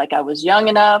felt like I was young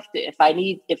enough to, if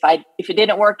it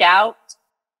didn't work out,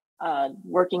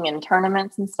 working in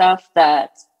tournaments and stuff,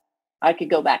 that I could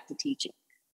go back to teaching.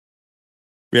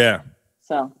 Yeah.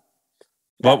 So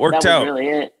what worked out? Really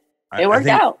it. It worked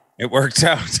out. It worked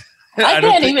out. I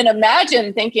can't even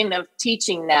imagine thinking of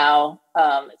teaching now.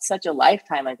 It's such a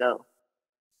lifetime ago.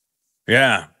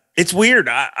 Yeah. It's weird.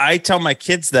 I tell my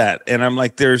kids that, and I'm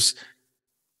like, and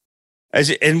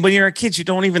when you're a kid, you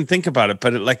don't even think about it,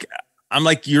 but I'm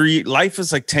like, your life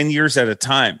is like 10 years at a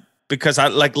time, because I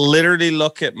like literally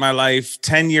look at my life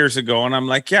 10 years ago and I'm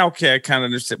like, yeah, okay, I kind of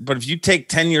understand. But if you take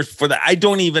 10 years for that, I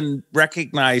don't even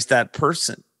recognize that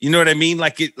person. You know what I mean?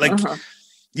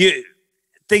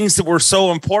 Things that were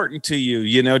so important to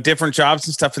you, different jobs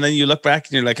and stuff. And then you look back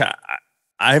and you're like,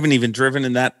 I haven't even driven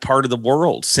in that part of the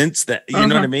world since that. You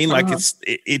know what I mean? Like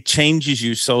it changes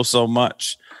you so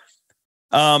much.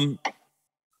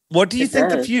 What do you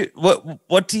think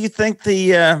what do you think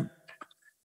the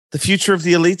future of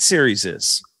the Elite Series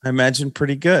is? I imagine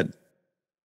pretty good.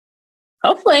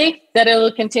 Hopefully that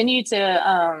it'll continue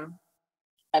to,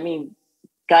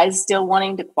 guys still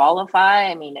wanting to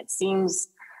qualify.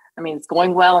 It's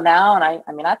going well now.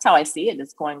 And that's how I see it.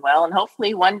 It's going well. And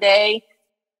hopefully one day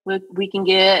we can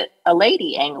get a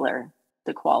lady angler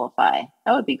to qualify.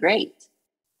 That would be great.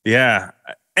 Yeah.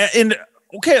 And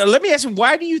okay, let me ask you,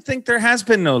 why do you think there has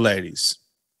been no ladies?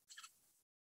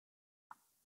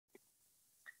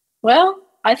 Well,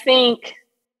 I think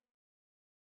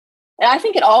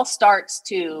it all starts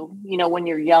to, when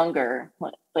you're younger.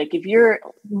 Like if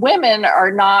women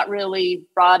are not really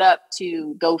brought up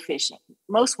to go fishing.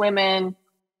 Most women,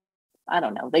 I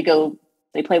don't know, they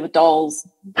play with dolls,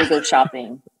 they go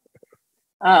shopping.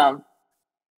 They're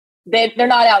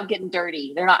not out getting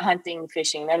dirty. They're not hunting,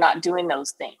 fishing. They're not doing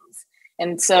those things.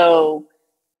 And so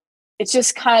it's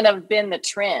just kind of been the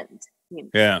trend.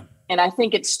 Yeah. And I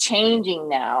think it's changing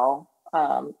now.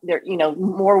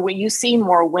 You see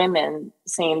more women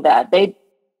saying that I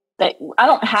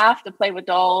don't have to play with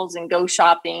dolls and go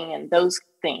shopping and those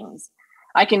things.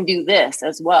 I can do this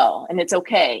as well. And it's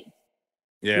okay.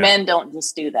 Yeah. Men don't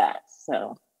just do that.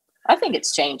 So I think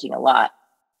it's changing a lot.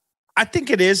 I think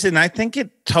it is. And I think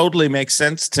it totally makes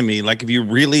sense to me. Like if you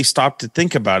really stop to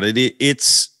think about it,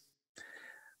 it's,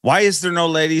 why is there no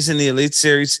ladies in the Elite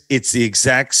Series? It's the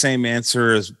exact same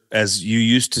answer as you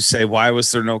used to say, why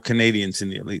was there no Canadians in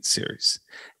the Elite Series?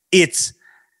 It's,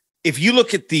 if you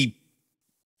look at to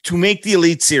make the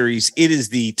Elite Series, it is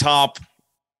the top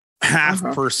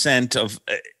 0.5% of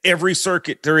every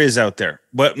circuit there is out there,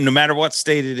 but no matter what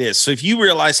state it is. So if you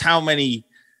realize how many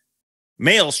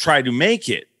males try to make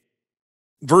it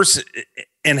versus,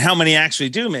 and how many actually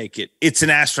do make it, it's an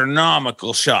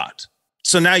astronomical shot.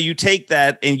 So now you take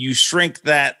that and you shrink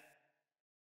that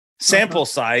sample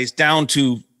size down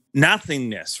to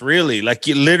nothingness, really. Like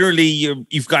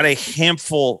you've got a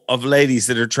handful of ladies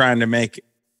that are trying to make it,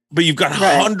 but you've got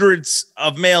hundreds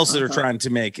of males that are trying to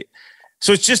make it.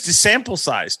 So it's just a sample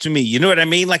size to me. You know what I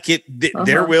mean? Like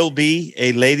there will be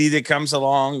a lady that comes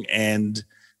along and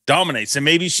dominates, and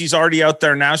maybe she's already out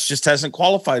there now. She just hasn't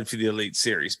qualified for the Elite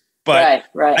Series, but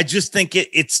I just think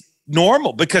it's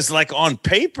normal because like on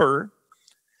paper,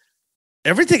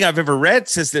 everything I've ever read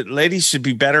says that ladies should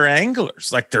be better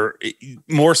anglers. Like they're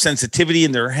more sensitivity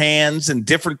in their hands and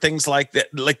different things like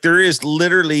that. Like there is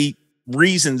literally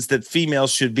reasons that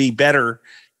females should be better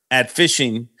at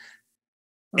fishing.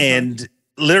 And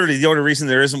literally the only reason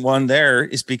there isn't one there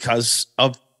is because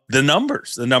of the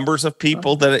numbers of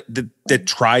people that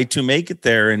try to make it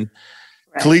there. And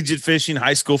collegiate fishing,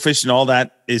 high school fishing, all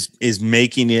that is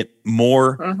making it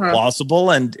more plausible,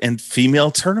 and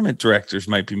female tournament directors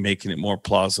might be making it more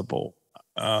plausible.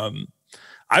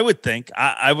 I would think,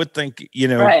 it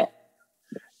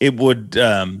would,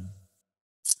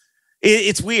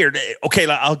 It's weird. Okay,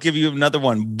 I'll give you another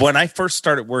one. When I first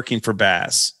started working for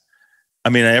Bass, I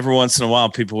mean, every once in a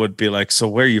while, people would be like, so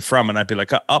where are you from? And I'd be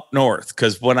like, up north.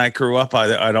 Because when I grew up,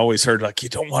 I'd always heard, like, you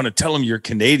don't want to tell them you're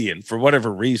Canadian for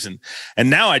whatever reason.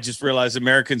 And now I just realize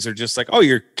Americans are just like, oh,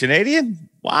 you're Canadian?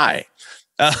 Why?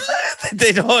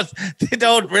 They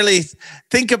don't really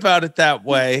think about it that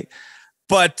way.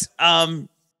 But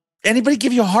anybody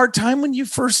give you a hard time when you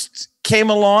first came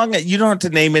along? You don't have to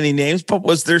name any names, but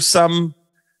was there some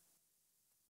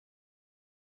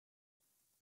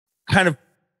kind of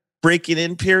breaking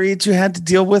in periods you had to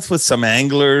deal with some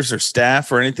anglers or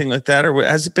staff or anything like that? Or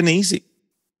has it been easy?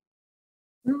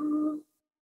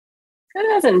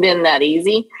 It hasn't been that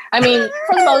easy. I mean,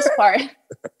 for the most part.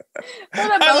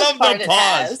 I love the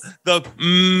pause.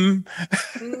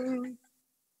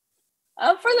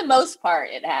 For the most part,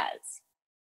 it has.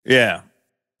 Yeah.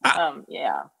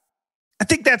 Yeah. I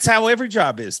think that's how every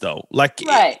job is, though. Like,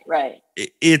 right.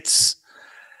 It's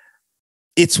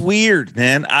weird,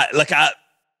 man.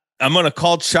 I'm going to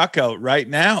call Chuck out right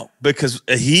now because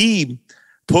he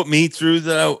put me through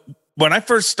when I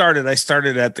first started, I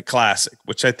started at the Classic,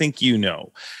 which I think you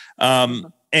know.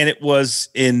 And it was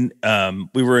we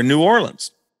were in New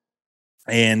Orleans.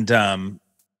 And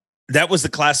that was the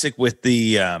Classic with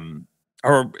the,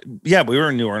 we were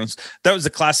in New Orleans. That was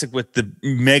the Classic with the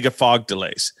mega fog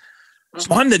delays.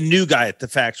 So I'm the new guy at the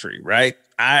factory, right?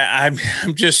 I'm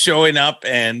just showing up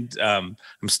and I'm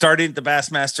starting the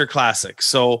Bassmaster Classic.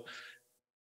 So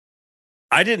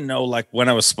I didn't know like when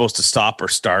I was supposed to stop or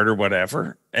start or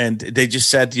whatever. And they just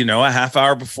said, a half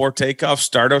hour before takeoff,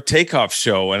 start a takeoff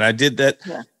show. And I did that.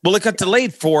 Yeah. Well, it got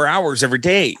delayed 4 hours every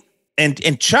day. And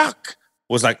Chuck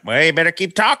was like, well, you better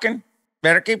keep talking.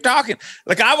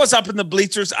 Like I was up in the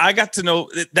bleachers. I got to know.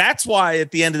 That's why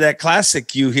at the end of that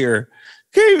Classic, you hear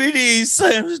KVD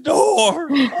slams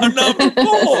door on number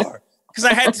 4. Because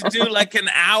I had to do like an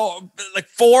hour, like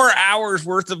 4 hours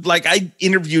worth of I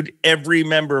interviewed every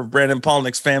member of Brandon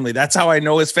Palnick's family. That's how I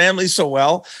know his family so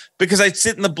well, because I'd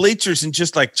sit in the bleachers and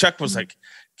just like Chuck was like,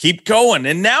 keep going.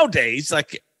 And nowadays,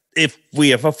 like if we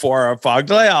have a 4-hour fog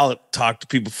delay, I'll talk to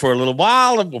people for a little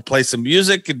while and we'll play some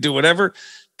music and do whatever.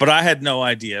 But I had no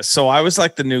idea. So I was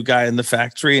like the new guy in the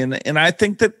factory. And I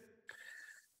think that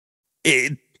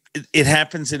it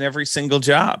happens in every single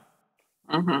job.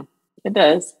 Mm-hmm. It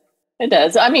does.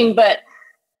 I mean, but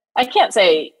I can't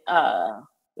say it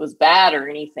was bad or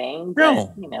anything.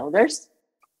 But, no. There's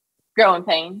growing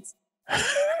pains.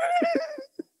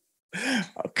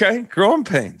 Okay, growing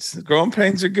pains. Growing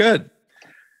pains are good.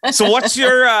 So what's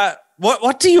your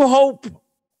what do you hope?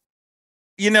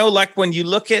 Like when you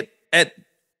look at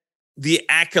the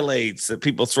accolades that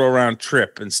people throw around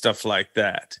Trip and stuff like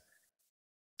that.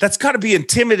 That's got to be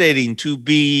intimidating to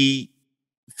be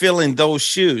filling those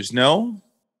shoes, no?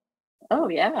 Oh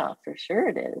yeah, for sure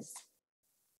it is.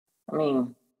 I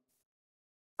mean,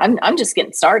 I'm just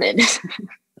getting started.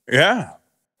 Yeah.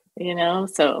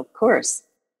 So of course.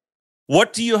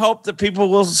 What do you hope that people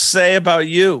will say about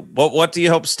you? What do you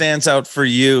hope stands out for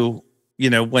you?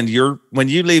 When you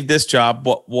leave this job,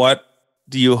 what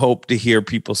do you hope to hear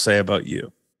people say about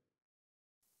you?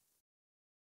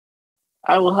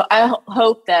 I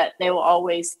hope that they will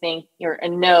always think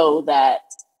and know that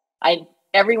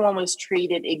everyone was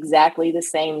treated exactly the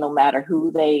same, no matter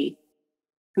who they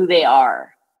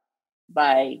are,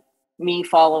 by me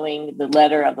following the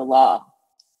letter of the law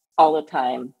all the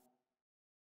time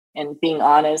and being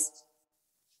honest,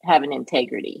 having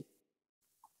integrity.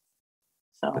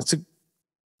 So that's a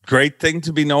great thing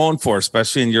to be known for,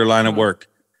 especially in your line of work.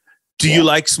 Do you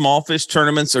like small fish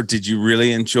tournaments, or did you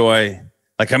really enjoy?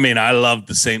 I love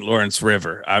the St. Lawrence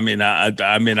River.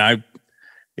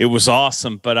 It was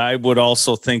awesome, but I would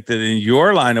also think that in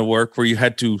your line of work where you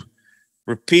had to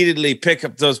repeatedly pick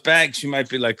up those bags, you might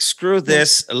be like, screw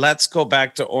this, let's go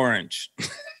back to Orange.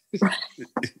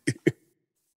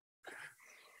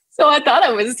 So I thought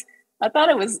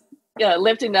it was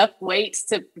lifting up weights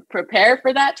to prepare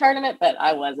for that tournament, but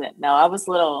I wasn't. No, I was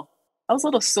a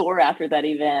little sore after that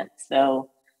event. So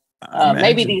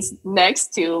maybe these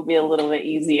next two will be a little bit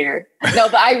easier. No,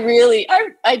 but I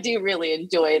do really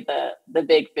enjoy the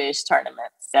big fish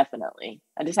tournaments. Definitely.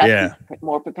 I just have to be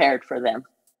more prepared for them.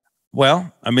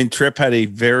 Well, Trip had a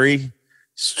very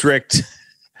strict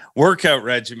workout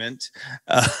regiment.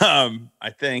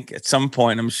 I think at some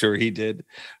point, I'm sure he did.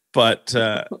 But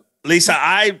Lisa,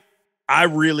 I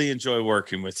really enjoy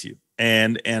working with you.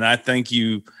 And I think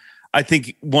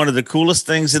one of the coolest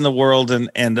things in the world,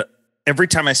 and every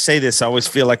time I say this, I always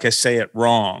feel like I say it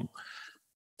wrong.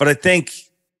 But I think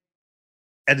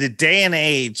at a day and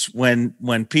age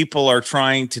when people are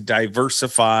trying to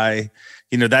diversify,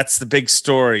 that's the big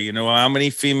story. How many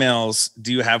females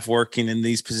do you have working in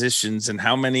these positions, and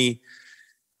how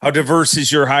diverse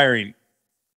is your hiring?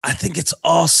 I think it's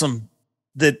awesome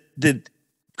that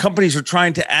companies are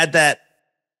trying to add that.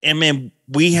 And man,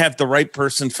 we have the right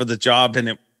person for the job,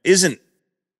 and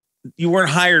you weren't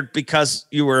hired because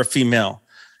you were a female.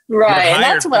 Right. And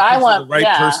that's what I want. The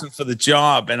right person for the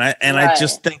job. And I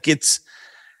just think it's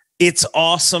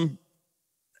awesome.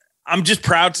 I'm just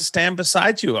proud to stand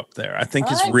beside you up there. I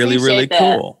think it's really, really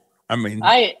cool. I mean,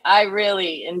 I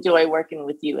really enjoy working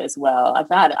with you as well. I've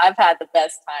had the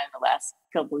best time the last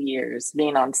couple of years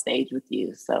being on stage with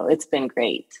you. So it's been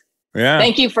great. Yeah.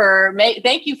 Thank you for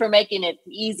making it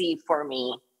easy for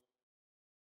me.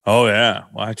 Oh yeah.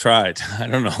 Well, I tried. I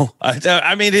don't know.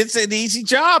 I mean, it's an easy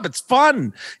job. It's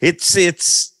fun.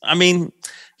 I mean,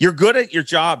 you're good at your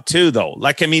job too, though.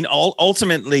 Like, I mean,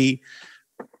 ultimately,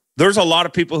 there's a lot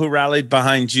of people who rallied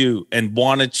behind you and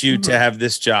wanted you to have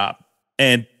this job.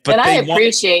 I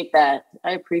appreciate that.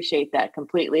 I appreciate that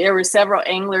completely. There were several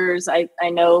anglers I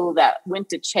know that went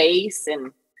to Chase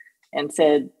and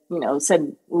said a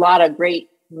lot of great,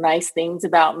 nice things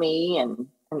about me. And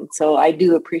so I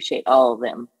do appreciate all of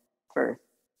them for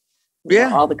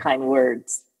all the kind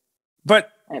words.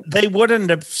 But they wouldn't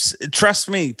have, trust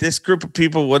me, this group of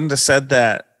people wouldn't have said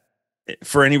that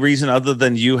for any reason other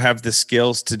than you have the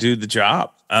skills to do the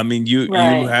job. I mean, you're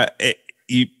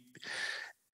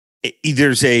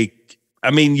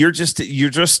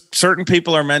just certain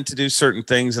people are meant to do certain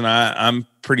things. And I'm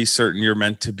pretty certain you're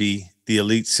meant to be the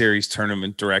Elite Series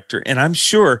tournament director. And I'm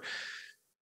sure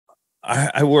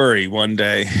I worry one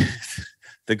day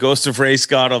the ghost of Ray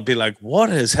Scott will be like, what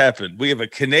has happened? We have a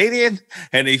Canadian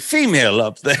and a female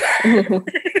up there.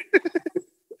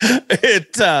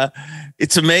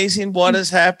 It's amazing what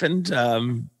has happened.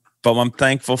 But I'm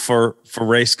thankful for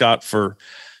Ray Scott for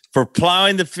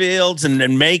plowing the fields and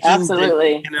making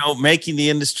making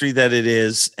the industry that it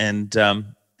is. And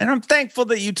I'm thankful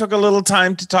that you took a little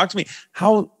time to talk to me.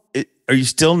 Are you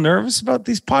still nervous about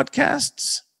these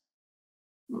podcasts?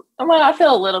 Well, I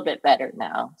feel a little bit better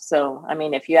now. So, I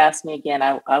mean, if you ask me again,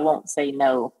 I won't say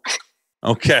no.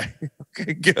 Okay,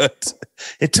 good.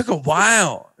 It took a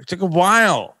while.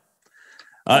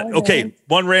 Okay,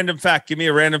 one random fact. Give me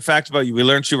a random fact about you. We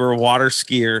learned you were a water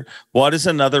skier. What is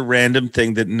another random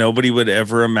thing that nobody would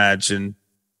ever imagine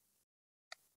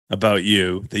about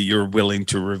you that you're willing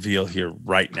to reveal here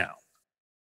right now?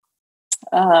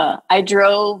 I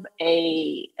drove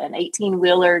an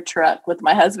 18-wheeler truck with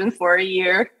my husband for a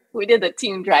year. We did the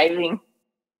team driving.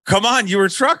 Come on, you were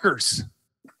truckers.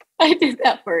 I did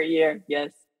that for a year.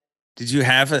 Yes. Did you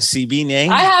have a CB name?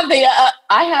 I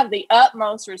have the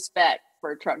utmost respect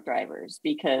for truck drivers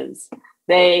because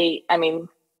they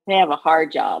have a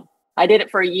hard job. I did it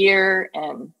for a year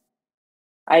and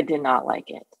I did not like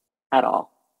it at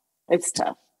all. It's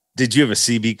tough. Did you have a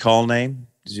CB call name?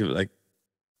 Did you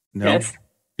no? Yes.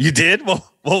 You did?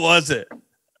 Well, what was it?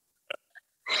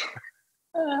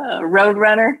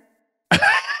 Roadrunner.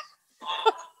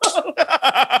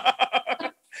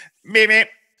 Meep.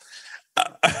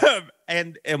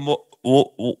 And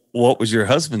what was your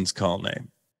husband's call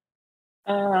name?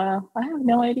 I have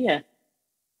no idea.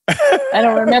 I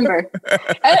don't remember.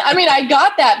 I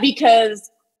got that because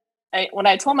when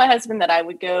I told my husband that I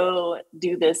would go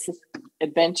do this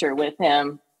adventure with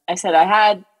him, I said I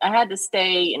had to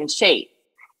stay in shape.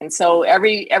 And so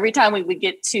every time we would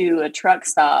get to a truck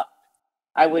stop,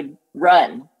 I would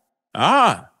run.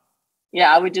 Yeah,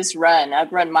 I would just run.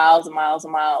 I'd run miles and miles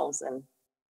and miles. And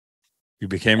you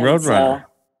became Roadrunner.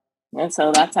 And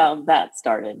so that's how that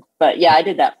started. But yeah, I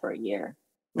did that for a year.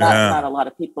 Not a lot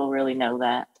of people really know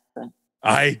that. But.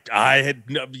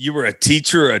 You were a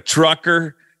teacher, a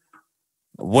trucker,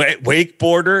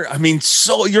 wakeboarder. I mean,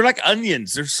 so you're like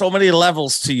onions. There's so many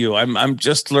levels to you. I'm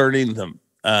just learning them.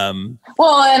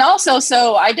 Well, and also,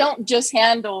 so I don't just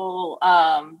handle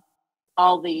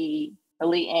all the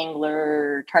elite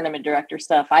angler tournament director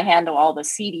stuff. I handle all the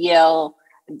CDL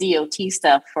DOT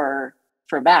stuff for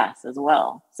bass as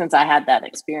well, since I had that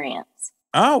experience.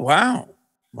 Oh, wow.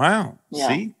 Yeah.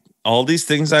 See, all these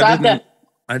things so I didn't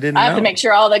know. I have to make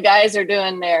sure all the guys are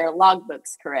doing their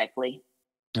logbooks correctly.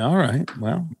 All right.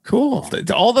 Well, cool.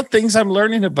 All the things I'm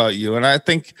learning about you. And I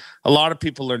think a lot of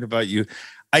people learned about you.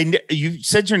 You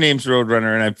said your name's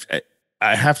Roadrunner, and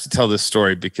I have to tell this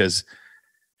story because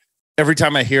every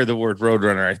time I hear the word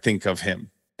Roadrunner, I think of him.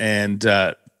 And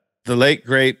the late,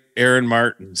 great Aaron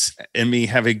Martins and me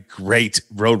have a great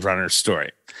Roadrunner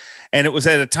story. And it was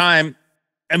at a time,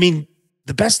 I mean,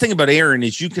 the best thing about Aaron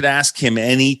is you could ask him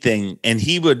anything and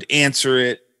he would answer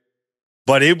it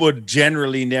but it would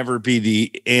generally never be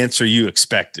the answer you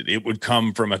expected. It would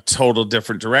come from a total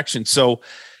different direction. So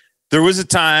there was a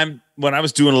time when I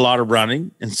was doing a lot of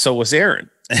running, and so was Aaron.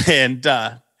 And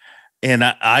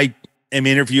I am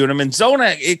interviewing him in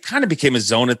Zona. It kind of became a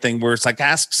Zona thing where it's like,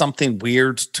 ask something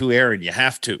weird to Aaron. You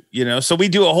have to, so we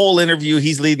do a whole interview.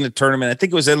 He's leading the tournament. I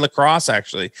think it was in lacrosse,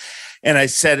 actually. And I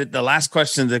said it, the last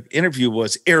question of the interview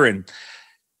was, Aaron,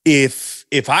 if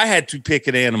I had to pick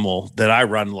an animal that I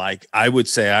run like, I would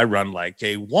say I run like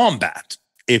a wombat.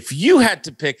 If you had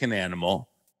to pick an animal,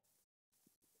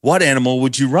 what animal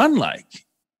would you run like?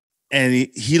 And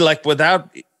he's like,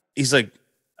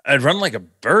 I'd run like a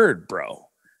bird, bro.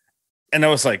 And I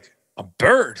was like, a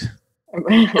bird?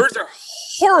 Birds are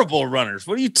horrible runners.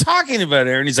 What are you talking about,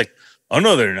 Aaron? He's like, oh,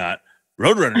 no, they're not.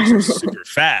 Roadrunners are super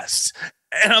fast.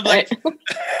 And I'm like,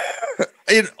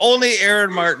 in only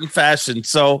Aaron Martin fashion.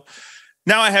 So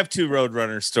now I have two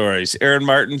Roadrunner stories, Aaron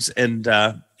Martin's and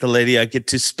the lady I get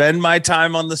to spend my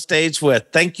time on the stage with.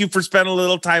 Thank you for spending a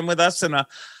little time with us. And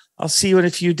I'll see you in a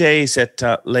few days at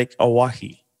Lake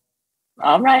Oahe.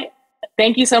 All right.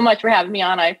 Thank you so much for having me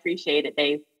on. I appreciate it,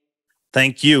 Dave.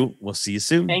 Thank you. We'll see you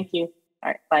soon. Thank you.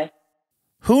 All right. Bye.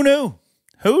 Who knew?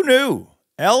 Who knew?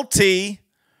 LT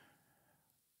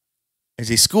is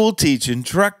a school teaching,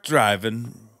 truck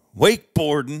driving,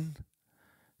 wakeboarding,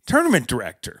 tournament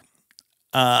director.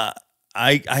 I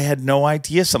had no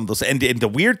idea some of those. And the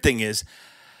weird thing is,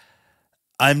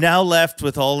 I'm now left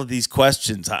with all of these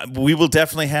questions. We will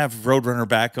definitely have Roadrunner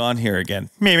back on here again.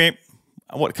 Meep.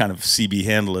 What kind of CB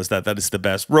handle is that? That is the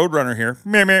best. Roadrunner here.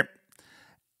 Meep.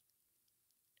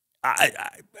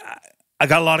 I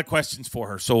got a lot of questions for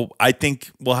her. So I think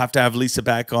we'll have to have Lisa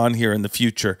back on here in the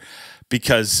future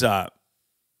because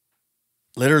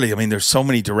literally, I mean, there's so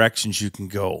many directions you can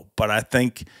go. But I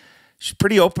think she's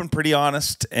pretty open, pretty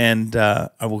honest. And I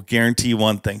will guarantee you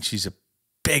one thing. She's a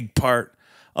big part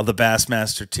of the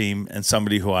Bassmaster team and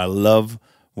somebody who I love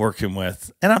working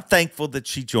with. And I'm thankful that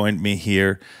she joined me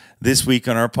here this week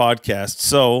on our podcast.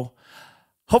 So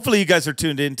hopefully you guys are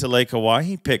tuned in to Lake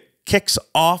Oahe. Kicks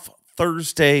off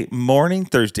Thursday morning,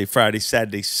 Thursday, Friday,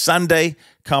 Saturday, Sunday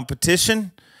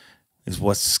competition is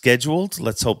what's scheduled.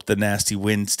 Let's hope the nasty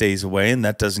wind stays away and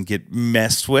that doesn't get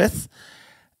messed with.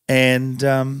 And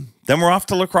then we're off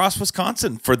to La Crosse,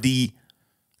 Wisconsin for the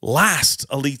last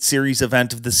Elite Series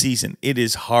event of the season. It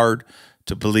is hard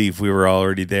to believe we were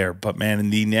already there. But, man, in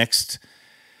the next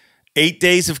 8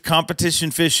 days of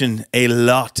competition fishing, a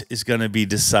lot is going to be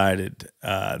decided.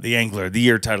 The Angler of the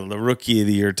Year title, the Rookie of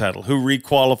the Year title, who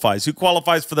requalifies, who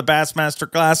qualifies for the Bassmaster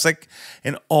Classic,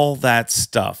 and all that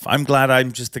stuff. I'm glad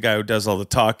I'm just the guy who does all the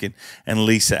talking, and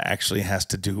Lisa actually has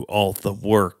to do all the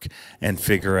work and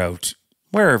figure out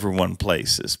where everyone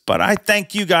places. But I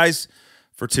thank you guys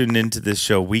for tuning into this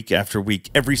show week after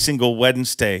week. Every single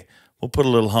Wednesday, we'll put a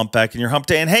little hump back in your hump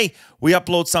day. And, hey, we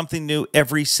upload something new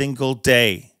every single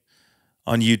day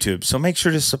on YouTube. So make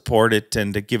sure to support it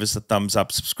and to give us a thumbs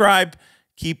up. Subscribe.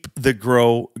 Keep the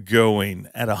grow going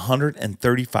at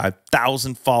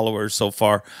 135,000 followers so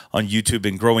far on YouTube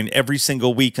and growing every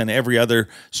single week on every other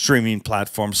streaming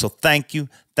platform. So thank you,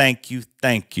 thank you,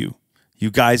 thank you. You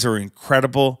guys are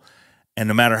incredible. And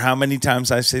no matter how many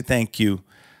times I say thank you,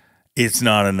 it's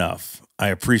not enough. I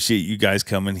appreciate you guys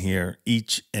coming here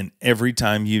each and every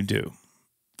time you do.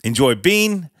 Enjoy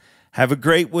Bean. Have a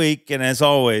great week. And as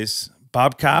always,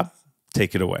 Bob Cobb,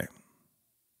 take it away.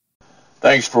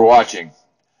 Thanks for watching.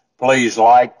 Please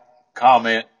like,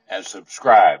 comment, and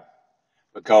subscribe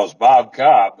because Bob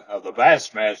Cobb of the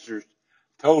Bassmasters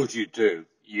told you to.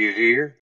 You hear?